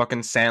Bauer's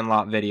fucking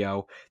Sandlot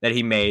video that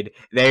he made,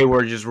 they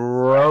were just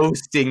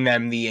roasting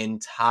them the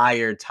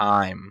entire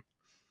time.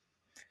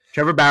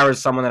 Trevor Bauer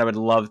is someone that I would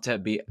love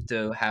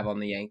to have on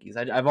the Yankees.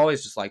 I've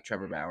always just liked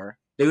Trevor Bauer.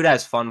 Dude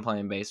has fun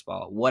playing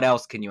baseball. What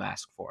else can you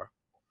ask for?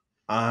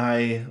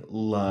 I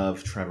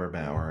love Trevor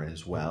Bauer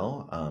as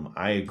well.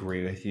 I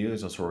agree with you.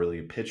 He's also a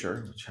really good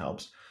pitcher, which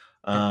helps.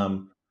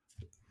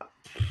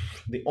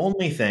 The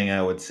only thing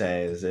I would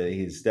say is that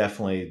he's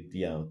definitely,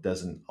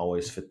 doesn't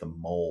always fit the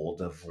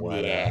mold of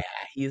what Yeah,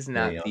 he's the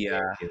not young the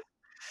Yankees.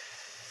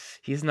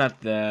 he's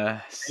not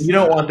the And you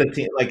don't want the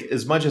team, like,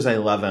 as much as I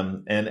love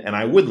him, and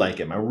I would like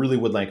him. I really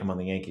would like him on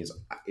the Yankees.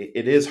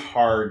 It is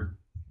hard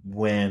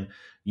when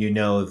you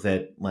know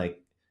that, like,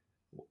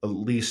 at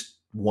least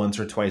once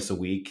or twice a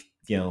week,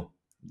 the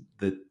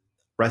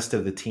rest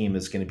of the team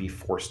is going to be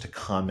forced to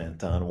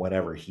comment on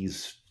whatever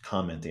he's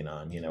commenting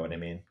on. You know what I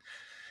mean?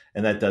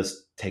 And that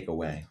does take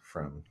away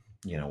from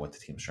what the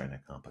team's trying to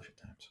accomplish at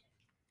times.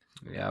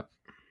 Yep.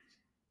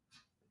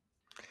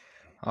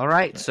 All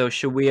right, so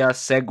should we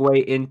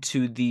segue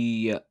into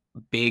the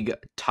big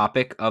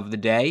topic of the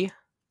day?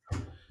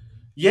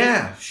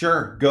 Yeah,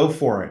 sure, go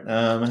for it.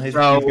 I think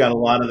you've got a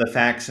lot of the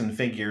facts and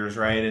figures,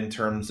 right, in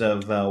terms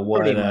of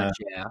Pretty much,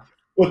 yeah.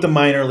 what the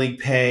minor league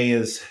pay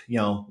is.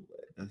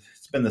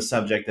 It's been the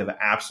subject of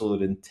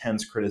absolute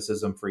intense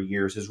criticism for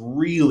years. Has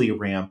really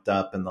ramped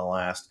up in the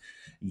last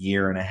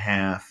year and a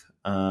half.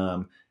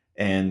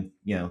 And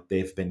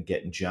they've been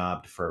getting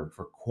jobbed for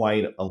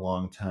quite a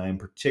long time,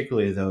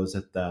 particularly those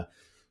at the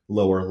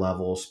lower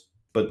levels.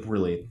 But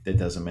really, it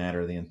doesn't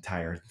matter the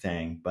entire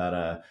thing.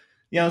 But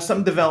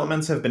some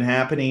developments have been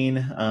happening.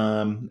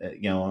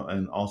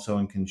 And also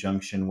in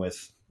conjunction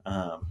with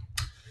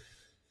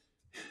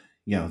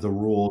the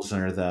rules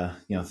or the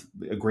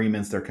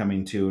agreements they're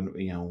coming to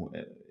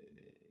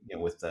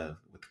with the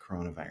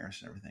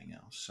coronavirus and everything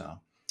else. So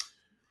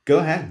go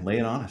ahead, lay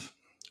it on us.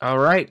 All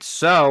right,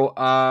 so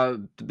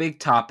the big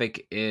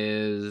topic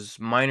is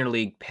minor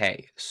league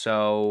pay.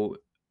 So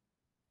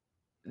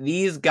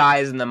these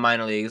guys in the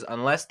minor leagues,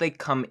 unless they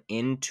come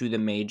into the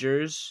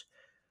majors,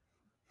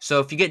 so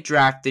if you get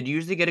drafted, you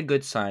usually get a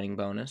good signing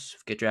bonus.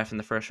 If you get drafted in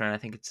the first round, I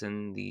think it's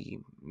in the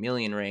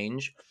million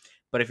range.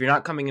 But if you're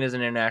not coming in as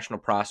an international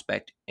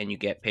prospect and you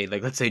get paid,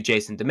 like let's say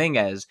Jason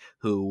Dominguez,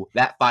 who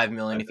that $5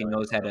 million, if he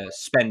knows how to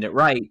spend it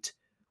right,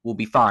 will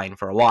be fine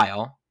for a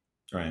while.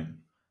 Right.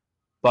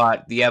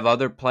 But you have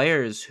other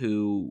players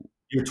who.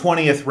 Your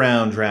 20th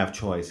round draft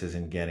choice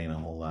isn't getting a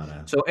whole lot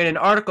of. So in an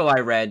article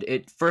I read,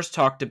 it first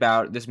talked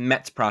about this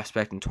Mets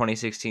prospect in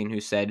 2016 who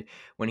said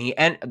when he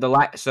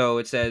so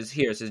it says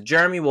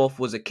Jeremy Wolf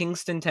was a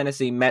Kingston,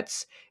 Tennessee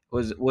Mets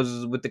was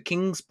with the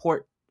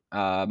Kingsport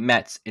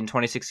Mets in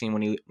 2016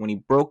 when he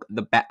broke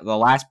the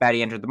last bat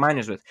he entered the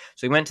minors with.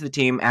 So he went to the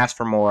team, asked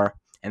for more,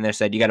 and they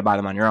said you got to buy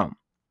them on your own.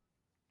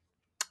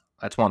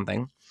 That's one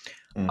thing.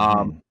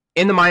 Mm-hmm.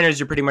 In the minors,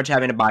 you're pretty much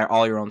having to buy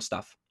all your own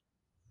stuff.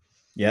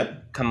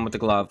 Yep. Coming with the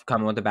glove,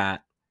 coming with the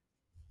bat.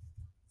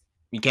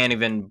 You can't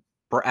even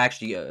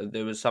actually.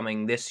 There was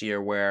something this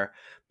year where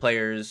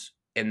players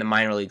in the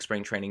minor league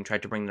spring training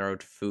tried to bring their own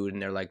food,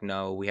 and they're like,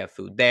 "No, we have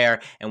food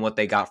there." And what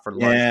they got for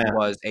lunch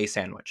was a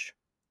sandwich.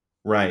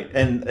 Right,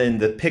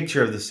 and the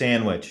picture of the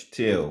sandwich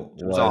too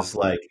was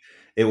awful. like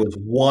it was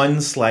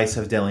one slice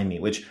of deli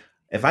meat. Which,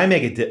 if I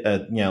make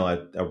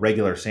a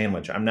regular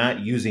sandwich, I'm not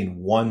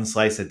using one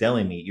slice of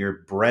deli meat. Your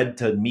bread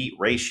to meat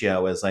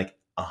ratio is like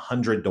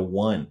 100 to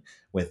 1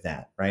 with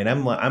that, right?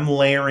 I'm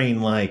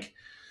layering like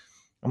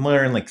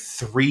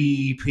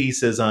 3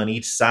 pieces on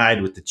each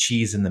side with the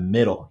cheese in the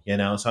middle.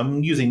 So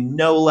I'm using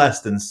no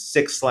less than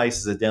 6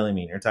 slices of deli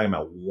meat. You're talking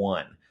about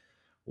one.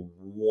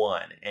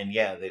 And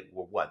yeah, they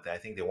were what? I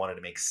think they wanted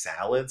to make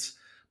salads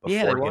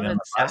Yeah, they before getting on wanted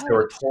the bus. They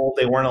were salads. told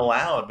they weren't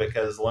allowed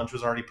because lunch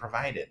was already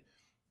provided.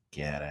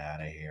 Get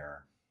out of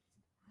here.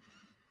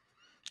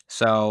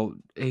 So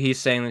he's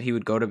saying that he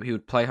would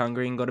play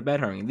hungry and go to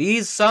bed hungry.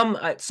 These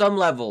at some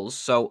levels.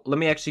 So let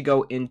me actually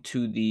go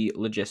into the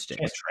Can't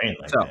logistics. train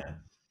like So that.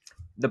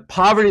 the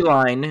poverty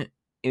line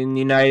in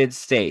the United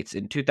States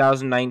in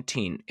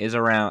 2019 is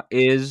Well,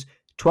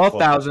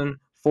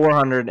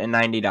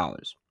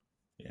 $12,490.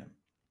 yeah.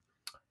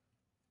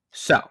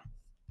 So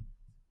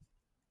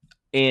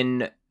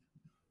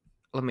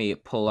let me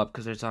pull up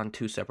because it's on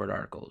 2 separate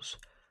articles.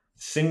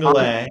 Single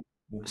A.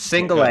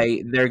 Single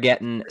A, they're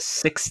getting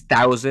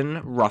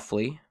 6,000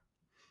 roughly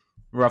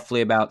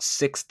about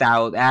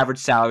 6,000. Average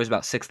salary is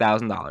about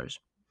 $6,000.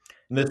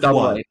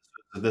 Double A,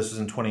 This was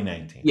in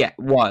 2019. yeah, it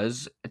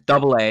was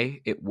double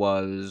A. It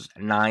was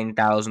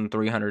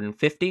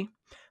 9,350,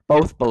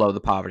 both below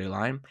the poverty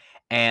line,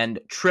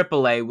 and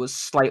triple A was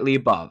slightly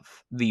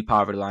above the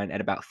poverty line at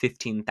about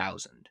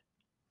 15,000.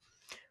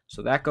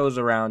 So that goes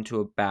around to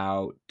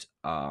about.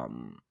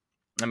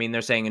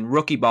 They're saying in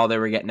rookie ball they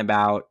were getting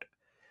about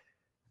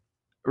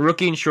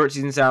rookie and short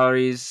season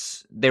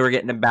salaries. They were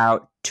getting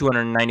about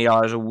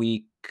 $290 a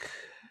week.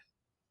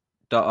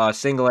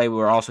 Single A we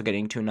were also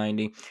getting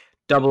 $290.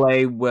 Double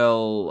A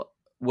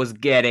was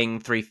getting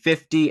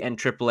 $350 and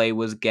triple A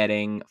was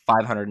getting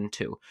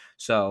 $502.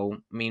 So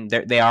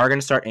they are going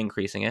to start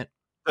increasing it.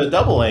 The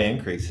double A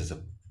increase is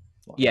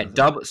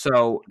double.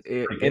 So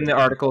in the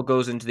article it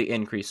goes into the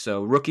increase.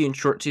 So rookie and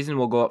short season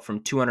will go up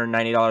from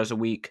 $290 a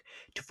week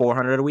to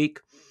 $400 a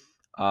week.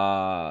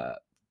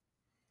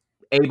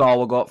 A ball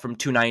will go up from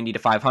 290 to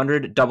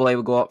 500. Double A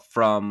will go up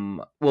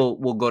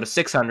will go to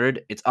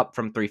 600. It's up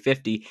from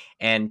 350,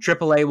 and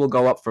Triple A will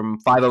go up from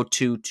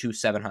 502 to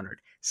 700.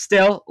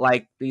 Still,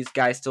 these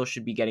guys still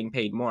should be getting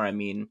paid more.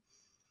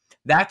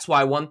 That's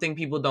why one thing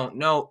people don't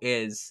know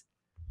is,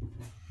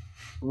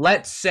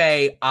 let's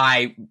say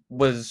I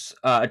was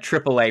a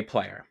Triple A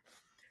player,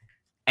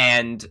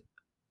 and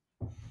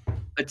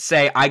let's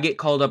say I get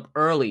called up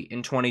early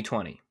in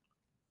 2020,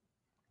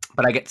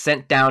 but I get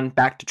sent down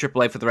back to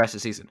Triple A for the rest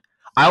of the season.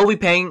 I will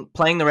be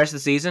playing the rest of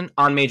the season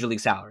on Major League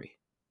salary.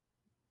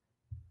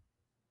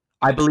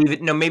 I believe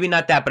it. No, maybe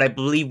not that, but I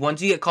believe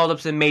once you get called up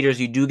to the majors,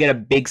 you do get a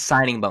big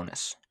signing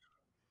bonus.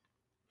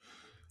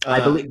 I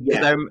believe.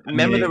 Yeah. I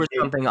remember there was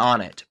something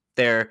on it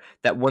there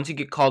that once you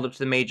get called up to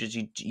the majors,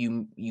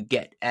 you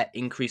get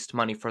increased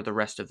money for the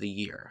rest of the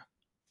year.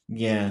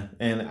 Yeah,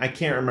 and I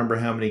can't remember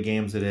how many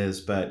games it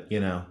is, but you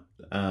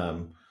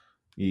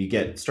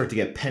start to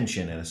get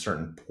pension at a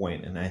certain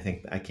point, and I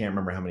can't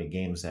remember how many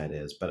games that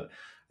is, but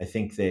I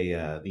think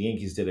the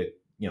Yankees did a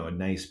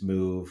nice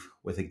move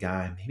with a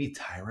guy, maybe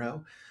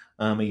Tyro,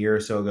 a year or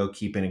so ago,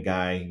 keeping a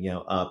guy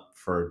up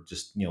for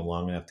just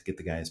long enough to get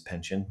the guy's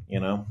pension,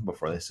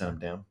 before they sent him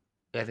down.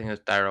 Yeah, I think it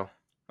was Thyro.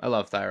 I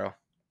love Thyro.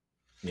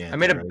 Yeah,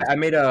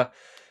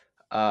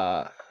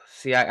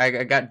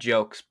 I got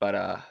jokes,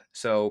 but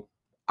so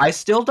I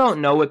still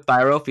don't know with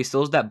Thyro if he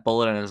still has that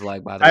bullet in his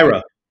leg. By the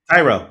way,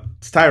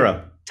 it's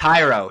Tyro.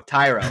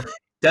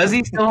 Does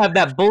he still have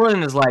that bullet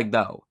in his leg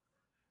though?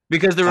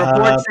 Because the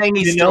report's saying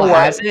he still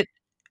has it.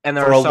 And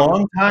for a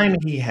long time,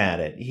 he had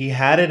it. He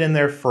had it in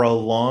there for a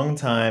long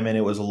time, and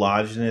it was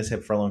lodged in his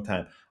hip for a long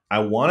time.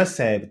 I want to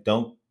say, but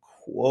don't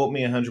quote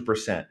me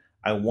 100%.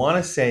 I want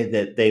to say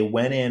that they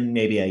went in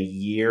maybe a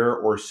year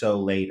or so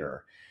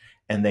later,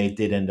 and they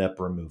did end up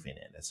removing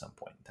it at some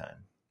point in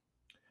time.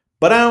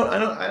 But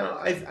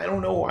I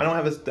don't know.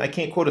 I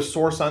can't quote a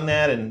source on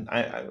that, and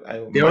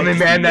the only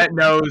man that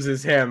knows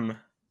is him.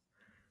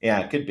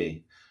 Yeah, it could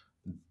be.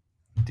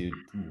 Dude,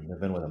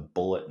 living with a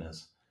bullet in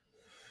his.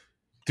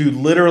 Dude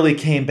literally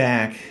came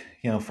back,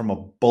 from a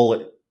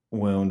bullet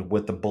wound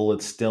with the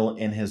bullet still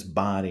in his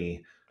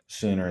body,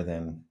 sooner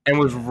than and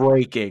was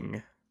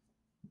raking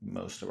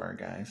most of our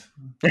guys.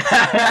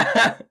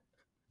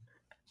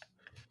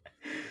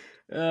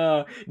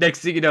 Next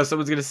thing you know,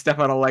 someone's gonna step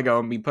on a Lego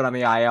and be put on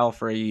the IL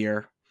for a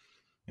year.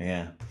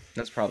 Yeah,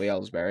 that's probably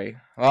Ellsbury.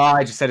 Oh,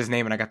 I just said his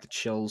name and I got the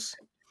chills.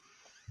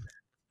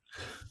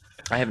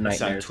 I have I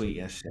saw a nightmares. tweet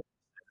yesterday.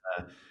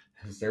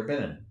 Has there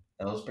been an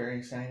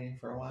Ellsbury signing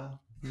for a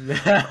while?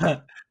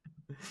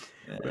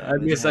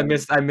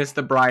 I miss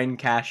the Brian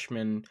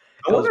Cashman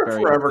I wonder if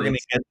Ellsbury we're ever going tweets.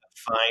 to get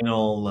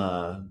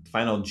the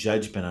final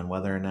judgment on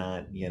whether or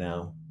not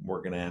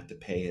we're going to have to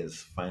pay his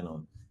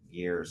final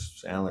year's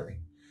salary.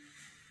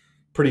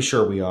 Pretty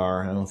sure we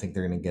are. I don't think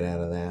they're going to get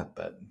out of that,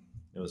 but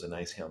it was a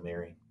nice Hail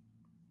Mary.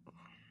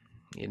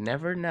 You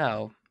never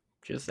know.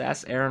 Just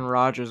ask Aaron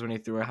Rodgers when he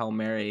threw a Hail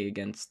Mary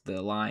against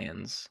the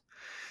Lions.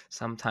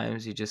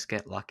 Sometimes you just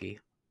get lucky.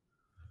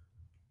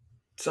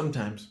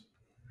 Sometimes.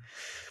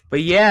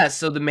 But yeah,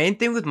 so the main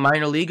thing with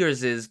minor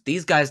leaguers is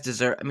these guys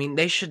deserve, I mean,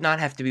 they should not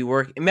have to be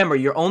working. Remember,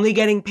 you're only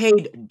getting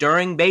paid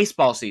during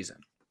baseball season.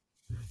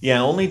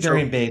 Yeah, only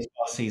during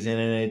baseball season.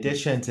 In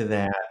addition to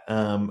that,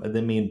 I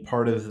mean,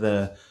 part of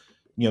the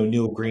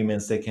new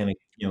agreements that kind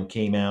of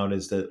came out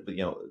is that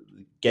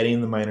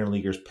getting the minor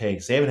leaguers paid,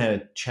 because they haven't had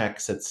a check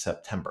since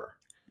September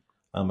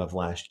of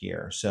last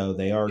year, so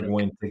they are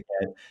going to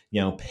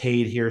get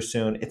paid here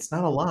soon. It's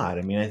not a lot.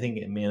 I mean, I think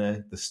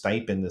the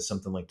stipend is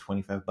something like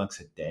 $25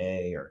 a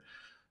day or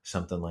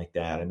something like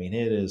that. I mean,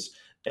 it is.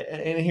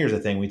 And here's the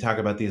thing: we talk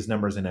about these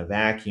numbers in a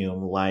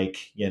vacuum,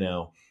 like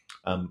a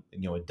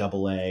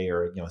double A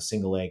or a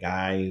single A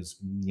guy who's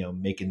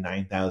making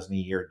 9,000 a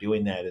year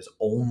doing that is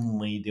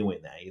only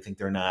doing that. You think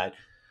they're not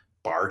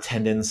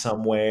bartending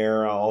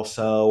somewhere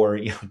also, or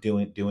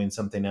doing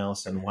something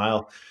else? And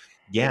while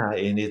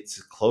and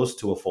it's close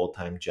to a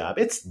full-time job,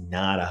 it's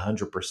not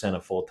 100%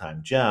 a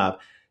full-time job.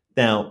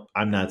 Now,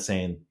 I'm not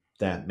saying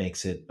that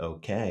makes it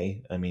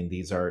okay. I mean,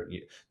 these are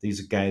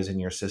guys in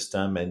your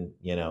system, and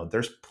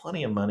there's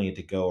plenty of money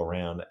to go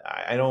around.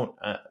 I don't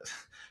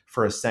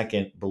for a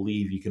second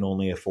believe you can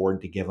only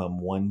afford to give them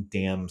one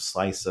damn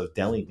slice of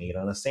deli meat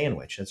on a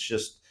sandwich. It's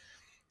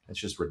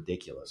just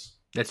ridiculous.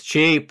 That's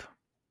cheap.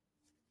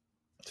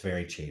 It's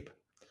very cheap.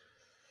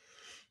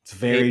 It's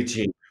very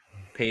cheap.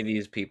 Pay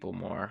these people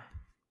more.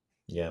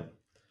 Yeah.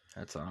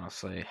 That's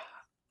honestly.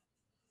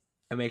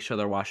 And make sure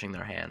they're washing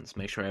their hands.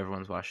 Make sure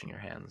everyone's washing your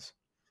hands.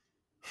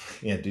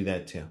 Yeah, do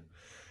that too.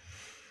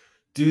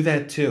 Do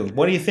that too.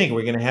 What do you think? Are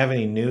we going to have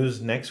any news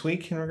next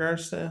week in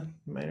regards to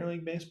minor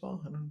league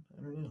baseball? I don't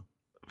know.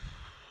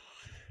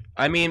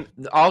 I mean,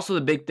 also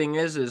the big thing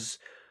is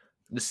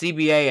the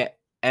CBA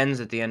ends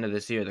at the end of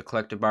this year, the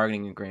collective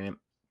bargaining agreement.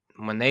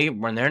 When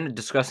they're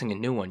discussing a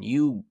new one,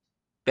 you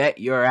bet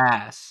your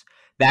ass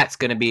that's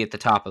going to be at the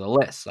top of the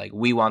list. Like,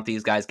 we want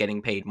these guys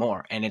getting paid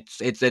more, and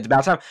it's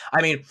about time.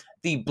 I mean,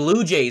 the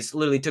Blue Jays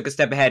literally took a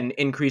step ahead and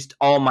increased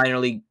all minor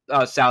league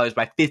salaries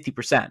by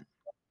 50%.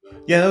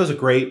 Yeah, that was a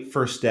great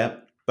first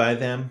step by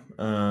them.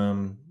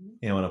 And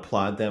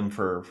applaud them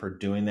for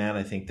doing that.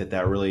 I think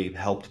that really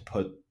helped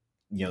put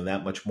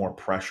that much more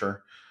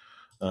pressure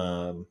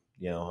on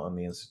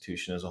the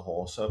institution as a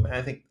whole. So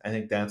I think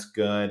that's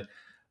good.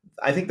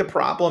 I think the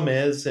problem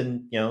is,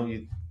 and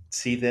you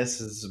see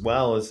this as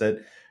well, is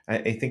that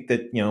I think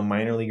that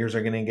minor leaguers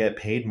are going to get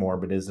paid more,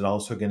 but is it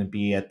also going to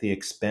be at the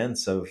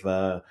expense of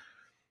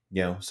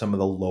some of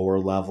the lower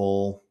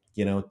level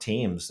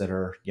teams that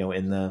are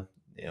in the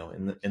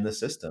in the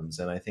systems?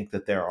 And I think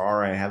that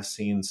I have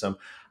seen some.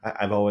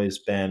 I've always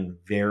been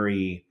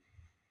very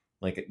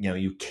like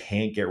you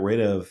can't get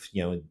rid of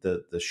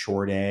the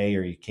short A,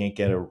 or you can't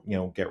get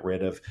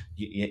rid of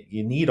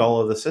you need all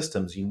of the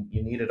systems, you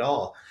need it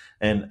all.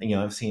 And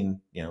I've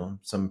seen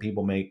some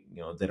people make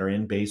that are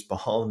in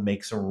baseball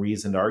make some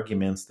reasoned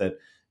arguments that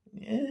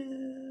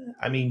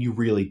I mean, you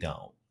really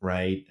don't,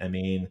 right? I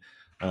mean,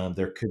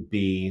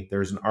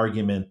 there's an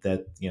argument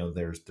that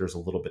there's a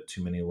little bit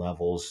too many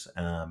levels,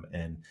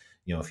 and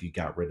if you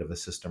got rid of a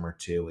system or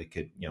two, it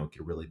could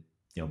really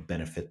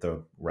benefit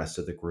the rest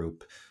of the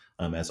group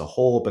as a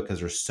whole, because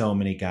there's so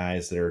many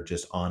guys that are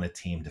just on a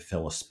team to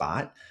fill a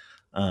spot,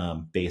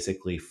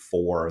 basically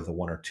for the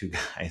one or two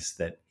guys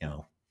that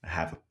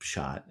have a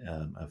shot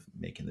of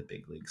making the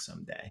big league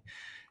someday.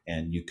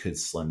 And you could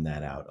slim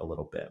that out a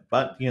little bit.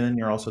 But then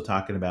you're also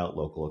talking about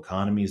local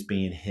economies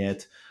being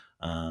hit,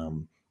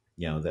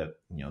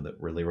 that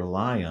really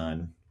rely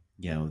on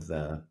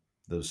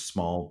those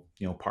small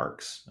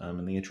parks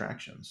and the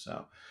attractions.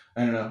 So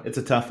I don't know. It's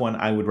a tough one.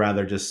 I would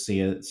rather just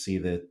see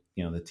the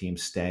the team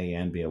stay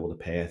and be able to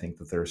pay. I think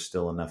that there's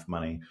still enough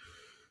money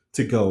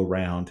to go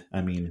around.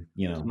 I mean,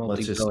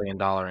 let's just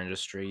multi-billion-dollar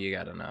industry. You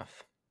got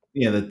enough.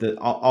 that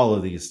all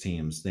of these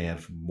teams, they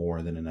have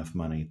more than enough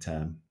money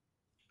to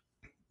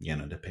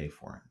to pay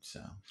for it.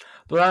 So,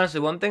 but honestly,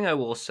 one thing I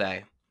will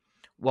say,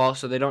 well,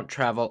 so they don't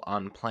travel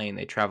on plane,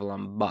 they travel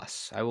on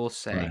bus. I will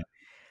say, right.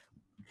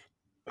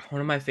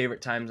 one of my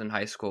favorite times in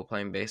high school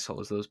playing baseball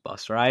was those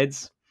bus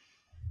rides.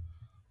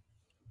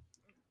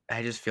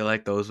 I just feel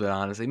like those would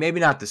honestly, maybe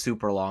not the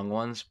super long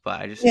ones,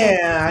 but I just feel like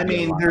Yeah, I it'd be a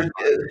mean, lot of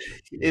there's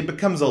it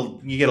becomes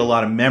you get a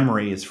lot of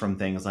memories from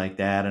things like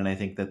that, and I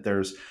think that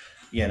there's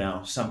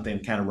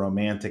something kind of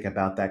romantic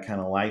about that kind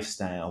of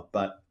lifestyle.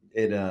 But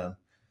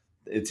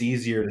it's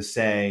easier to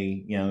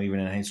say, even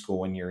in high school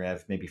when you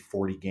have maybe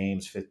 40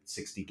 games, 50,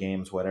 60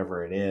 games,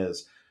 whatever it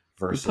is,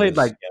 versus we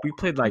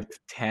played like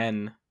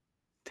 10,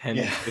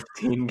 yeah,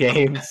 15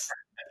 games.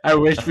 I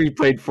wish we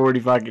played 40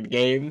 fucking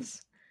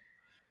games.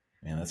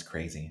 man, that's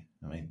crazy.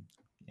 I mean,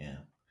 yeah.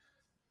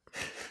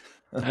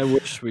 I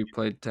wish we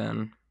played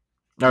 10.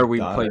 Or we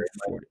daughter played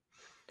 40.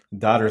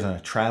 daughter's on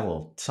a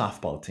travel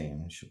softball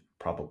team. Should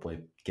probably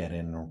get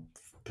in,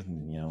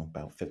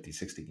 about 50,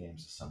 60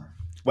 games this summer.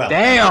 Well,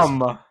 Damn!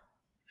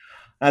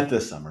 not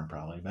this summer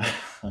probably, but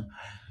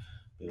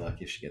be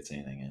lucky if she gets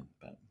anything in.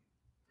 But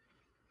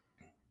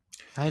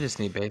I just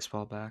need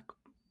baseball back.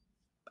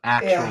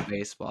 Actual yeah,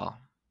 baseball.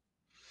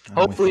 I'm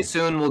with Hopefully you.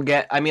 soon we'll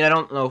get. I mean, I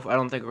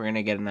don't think we're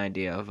gonna get an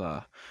idea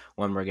of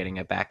when we're getting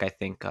it back. I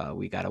think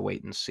we gotta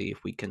wait and see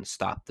if we can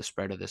stop the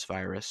spread of this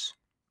virus.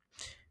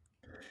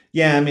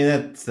 Yeah, I mean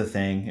that's the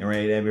thing,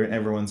 right?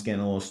 Everyone's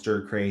getting a little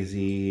stir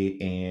crazy,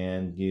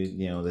 and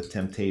the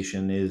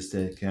temptation is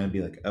to kind of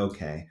be like,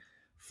 okay,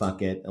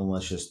 fuck it, and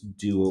let's just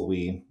do what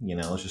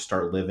let's just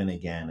start living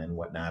again and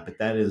whatnot. But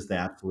that is the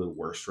absolute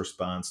worst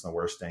response. And the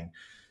worst thing,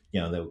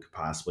 that we could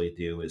possibly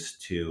do is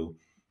to,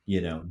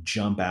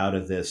 jump out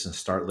of this and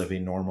start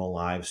living normal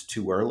lives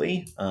too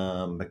early,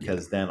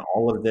 because then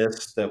all of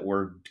this that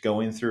we're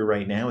going through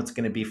right now, it's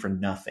going to be for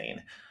nothing.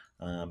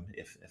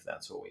 If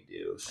that's what we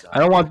do. I So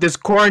don't want this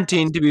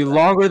quarantine to be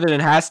longer than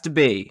it has to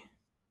be.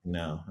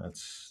 no,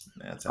 that's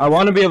I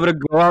want to be unfortunate. able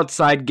to go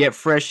outside, get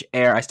fresh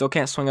air. I still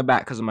can't swing a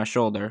bat because of my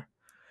shoulder.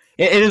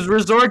 It is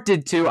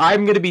resorted to.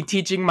 I'm going to be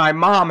teaching my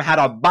mom how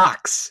to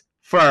box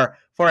for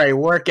a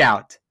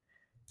workout.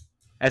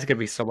 That's going to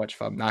be so much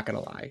fun. Not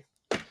going to lie.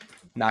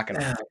 Not going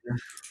to Yeah, lie.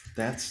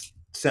 that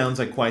sounds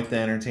like quite the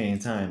entertaining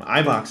time.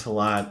 I box a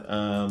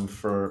lot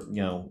for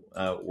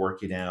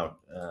working out.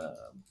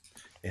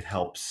 It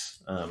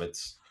helps. I don't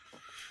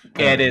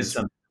Yeah, it know. It's is.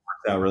 something that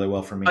works out really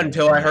well for me.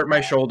 Until I hurt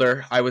my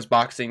shoulder, I was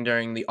boxing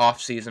during the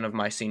off season of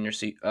my senior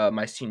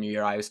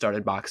year. I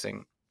started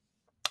boxing,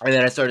 and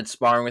then I started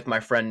sparring with my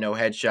friend No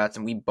Headshots,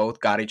 and we both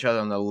got each other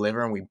on the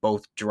liver, and we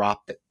both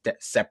dropped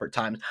at separate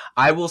times.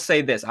 I will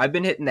say this: I've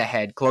been hit in the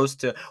head close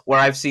to where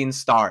I've seen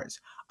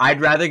stars. I'd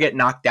rather get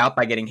knocked out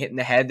by getting hit in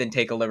the head than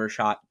take a liver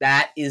shot.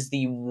 That is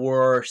the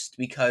worst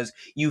because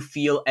you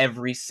feel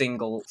every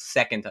single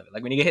second of it.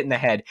 Like when you get hit in the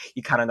head,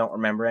 you kind of don't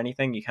remember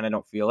anything. You kind of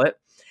don't feel it.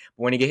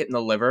 But when you get hit in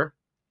the liver,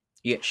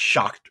 you get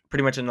shocked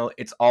pretty much.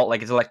 It's all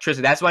like it's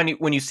electricity. That's why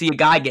when you see a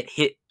guy get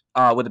hit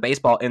with a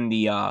baseball in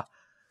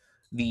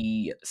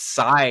the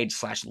side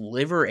 /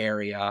 liver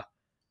area,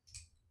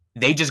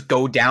 they just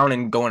go down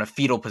and go in a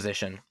fetal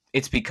position.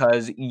 It's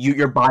because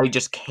your body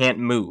just can't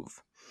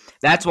move.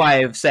 That's why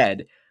I've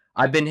said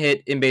I've been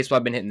hit in baseball.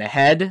 I've been hit in the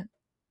head,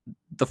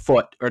 the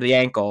foot or the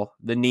ankle,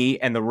 the knee,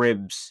 and the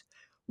ribs.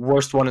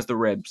 Worst one is the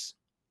ribs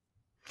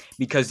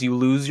because you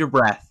lose your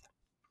breath.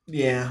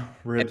 Yeah,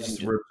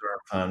 ribs are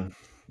fun.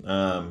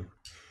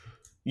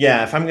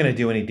 Yeah, if I'm gonna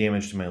do any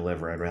damage to my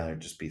liver, I'd rather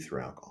just be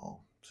through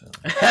alcohol. So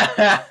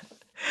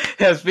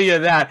Yeah, speaking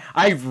of that,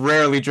 I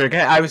rarely drink.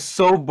 I was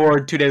so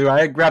bored 2 days ago.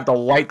 I grabbed a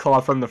White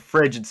Claw from the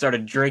fridge and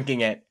started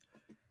drinking it.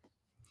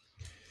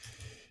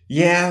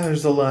 yeah,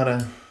 there's a lot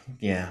of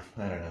I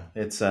don't know.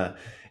 It's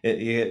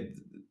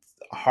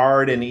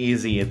hard and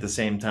easy at the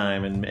same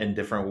time, and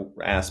different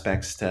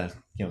aspects to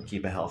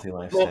keep a healthy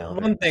Well, lifestyle.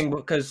 one thing,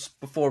 because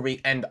before we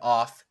end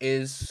off,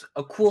 is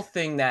a cool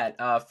thing that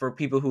for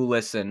people who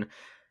listen,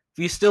 if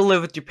you still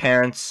live with your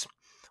parents,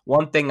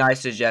 one thing I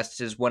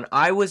suggest is when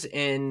I was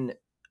young,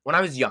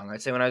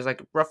 I'd say when I was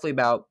like roughly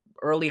about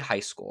early high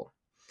school,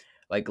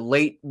 like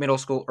late middle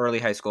school, early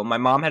high school, my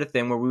mom had a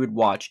thing where we would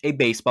watch a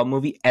baseball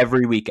movie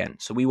every weekend.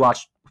 So we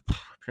watched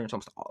pretty much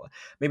almost all,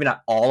 maybe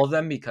not all of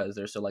them because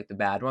they're still like the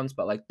bad ones,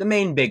 but like the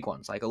main big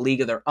ones, like A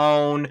League of Their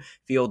Own,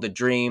 Field of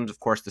Dreams, of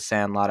course, The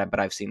Sandlot. But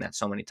I've seen that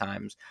so many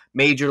times.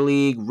 Major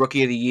League,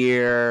 Rookie of the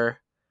Year.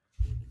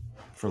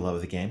 For love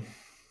of the game.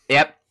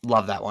 Yep,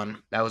 love that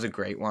one. That was a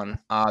great one.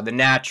 The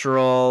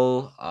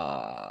Natural.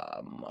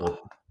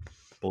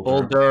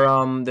 Bull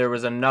Durham. There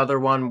was another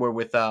one where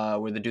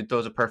the dude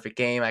throws a perfect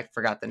game. I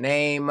forgot the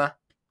name.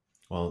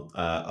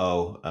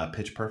 Well,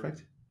 Pitch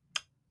Perfect.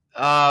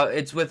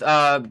 It's with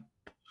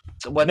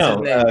what's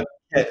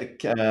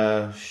his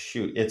No,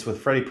 shoot, it's with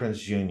Freddie Prinze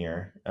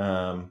Jr.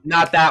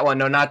 Not that one.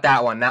 No, not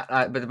that one. Not,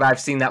 but I've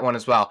seen that one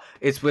as well.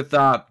 It's with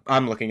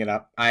I'm looking it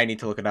up. I need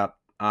to look it up.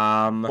 Well,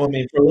 I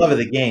mean, for love of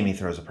the game, he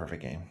throws a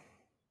perfect game.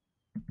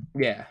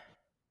 Yeah.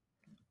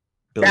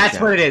 Billy That's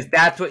Chapman. what it is.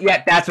 That's what it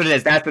is. That's what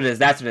it is.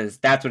 That's what it is.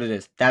 That's what it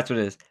is. That's what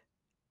it is.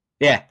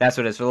 Yeah, that's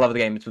what it is. For the love of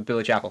the game, it's with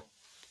Billy Chapel.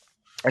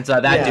 It's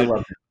that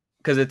dude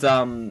because it's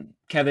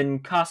Kevin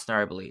Costner,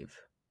 I believe.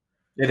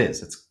 It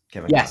is. It's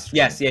Kevin Yes, Costner.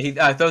 yes, yeah. He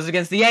throws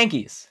against the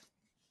Yankees.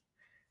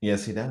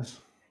 Yes, he does.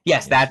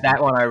 Yes,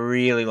 that one I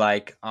really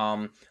like.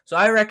 So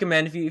I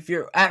recommend if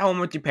you're at home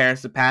with your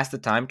parents to pass the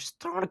time, just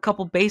throw on a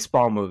couple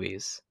baseball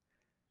movies.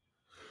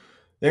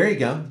 There you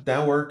go.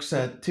 That works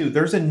too.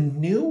 There's a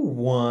new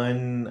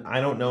one.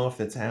 I don't know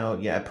if it's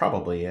out. Yeah, it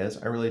probably is.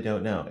 I really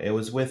don't know. It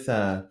was with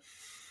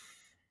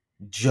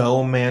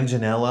Joe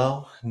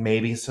Manganiello,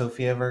 maybe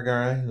Sofia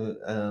Vergara, who,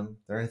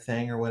 they're a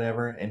thing or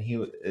whatever. And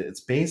it's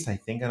based, I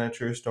think, on a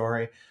true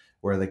story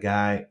where the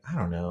guy, I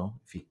don't know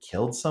if he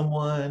killed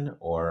someone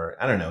or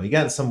I don't know, he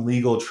got in some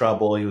legal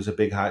trouble. He was a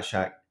big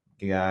hotshot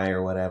guy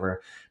or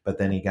whatever, but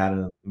then he got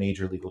in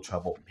major legal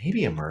trouble,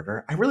 maybe a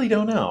murder. I really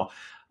don't know.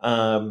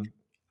 Um,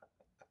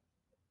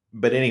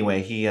 but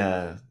anyway,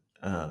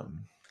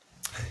 um,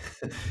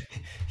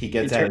 he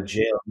gets out of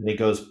jail and he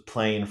goes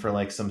playing for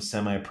like some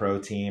semi-pro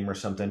team or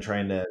something,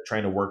 trying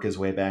to work his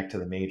way back to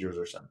the majors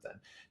or something.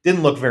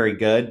 Didn't look very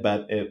good,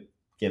 but it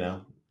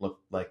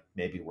looked like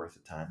maybe worth the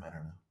time. I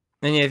don't know.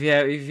 And yeah,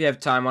 if you have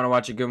time, want to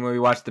watch a good movie,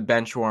 watch The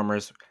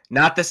Benchwarmers.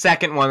 Not the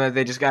second one that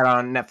they just got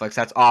on Netflix.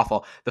 That's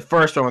awful. The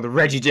first one with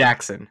Reggie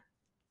Jackson.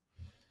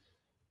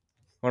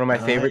 One of my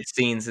favorite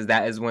scenes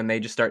is when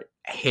they just start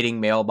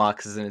hitting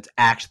mailboxes and it's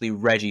actually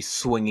Reggie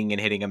swinging and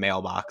hitting a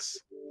mailbox.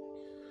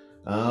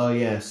 Oh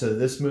yeah, so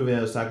this movie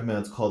I was talking about,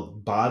 it's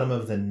called Bottom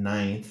of the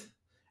Ninth.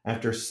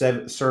 After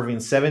serving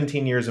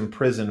 17 years in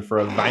prison for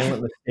a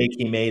violent mistake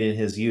he made in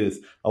his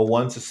youth, a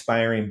once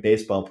aspiring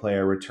baseball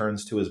player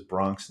returns to his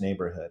Bronx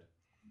neighborhood.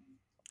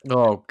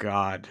 Oh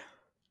God,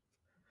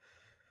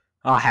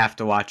 I'll have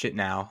to watch it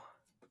now.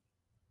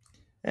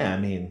 Yeah, I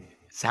mean,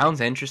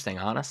 sounds interesting,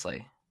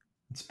 honestly.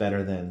 It's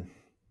better than,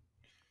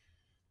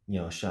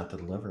 a shot to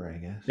the liver, I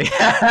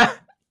guess.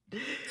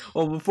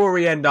 Well, before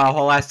we end off,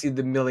 I'll ask you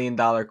the $1 million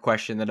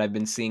question that I've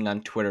been seeing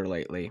on Twitter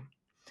lately.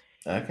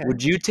 Okay.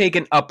 Would you take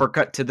an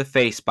uppercut to the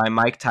face by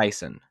Mike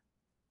Tyson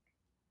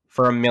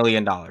for $1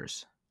 million?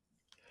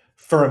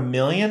 For $1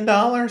 million?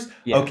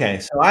 Yeah. Okay,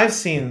 so I've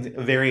seen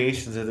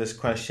variations of this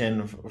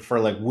question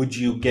for like, would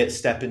you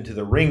step into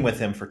the ring with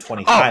him for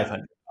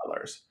 $2,500?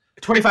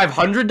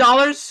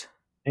 $2,500?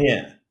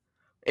 Yeah.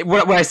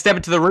 Would I step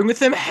into the ring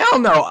with him? Hell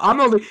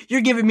no.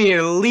 You're giving me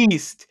at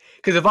least,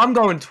 because if I'm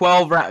going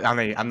 12 rounds, I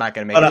mean, I'm not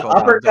going to make but it. An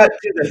uppercut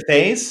to the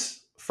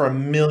face for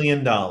 $1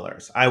 million.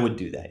 I would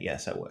do that.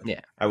 Yes, I would. Yeah.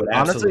 I would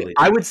absolutely. Honestly,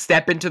 I would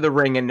step into the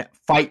ring and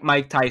fight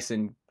Mike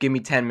Tyson. Give me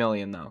 $10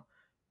 million though,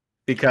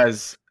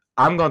 because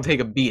I'm going to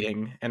take a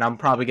beating and I'm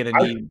probably going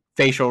to need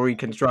facial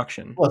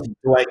reconstruction. Well,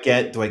 do I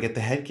get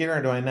the headgear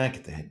or do I not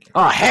get the headgear?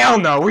 Oh, hell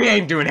no. We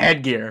ain't doing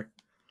headgear.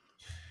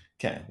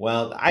 Okay,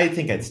 well, I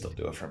think I'd still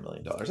do it for $1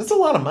 million. That's a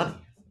lot of money.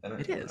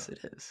 It is.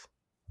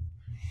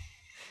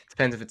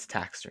 Depends if it's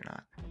taxed or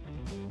not.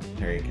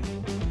 There you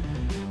go.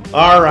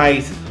 All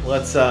right,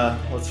 let's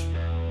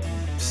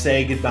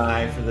say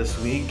goodbye for this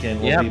week,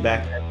 and we'll be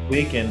back next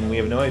week. And we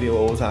have no idea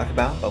what we'll talk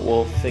about, but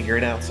we'll figure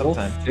it out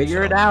sometime.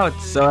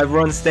 So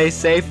everyone, stay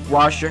safe,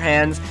 wash your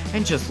hands,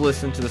 and just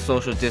listen to the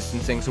social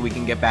distancing so we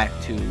can get back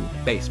to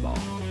baseball.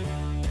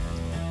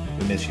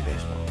 We miss you,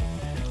 baseball.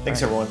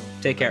 Thanks, everyone.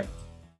 Take care.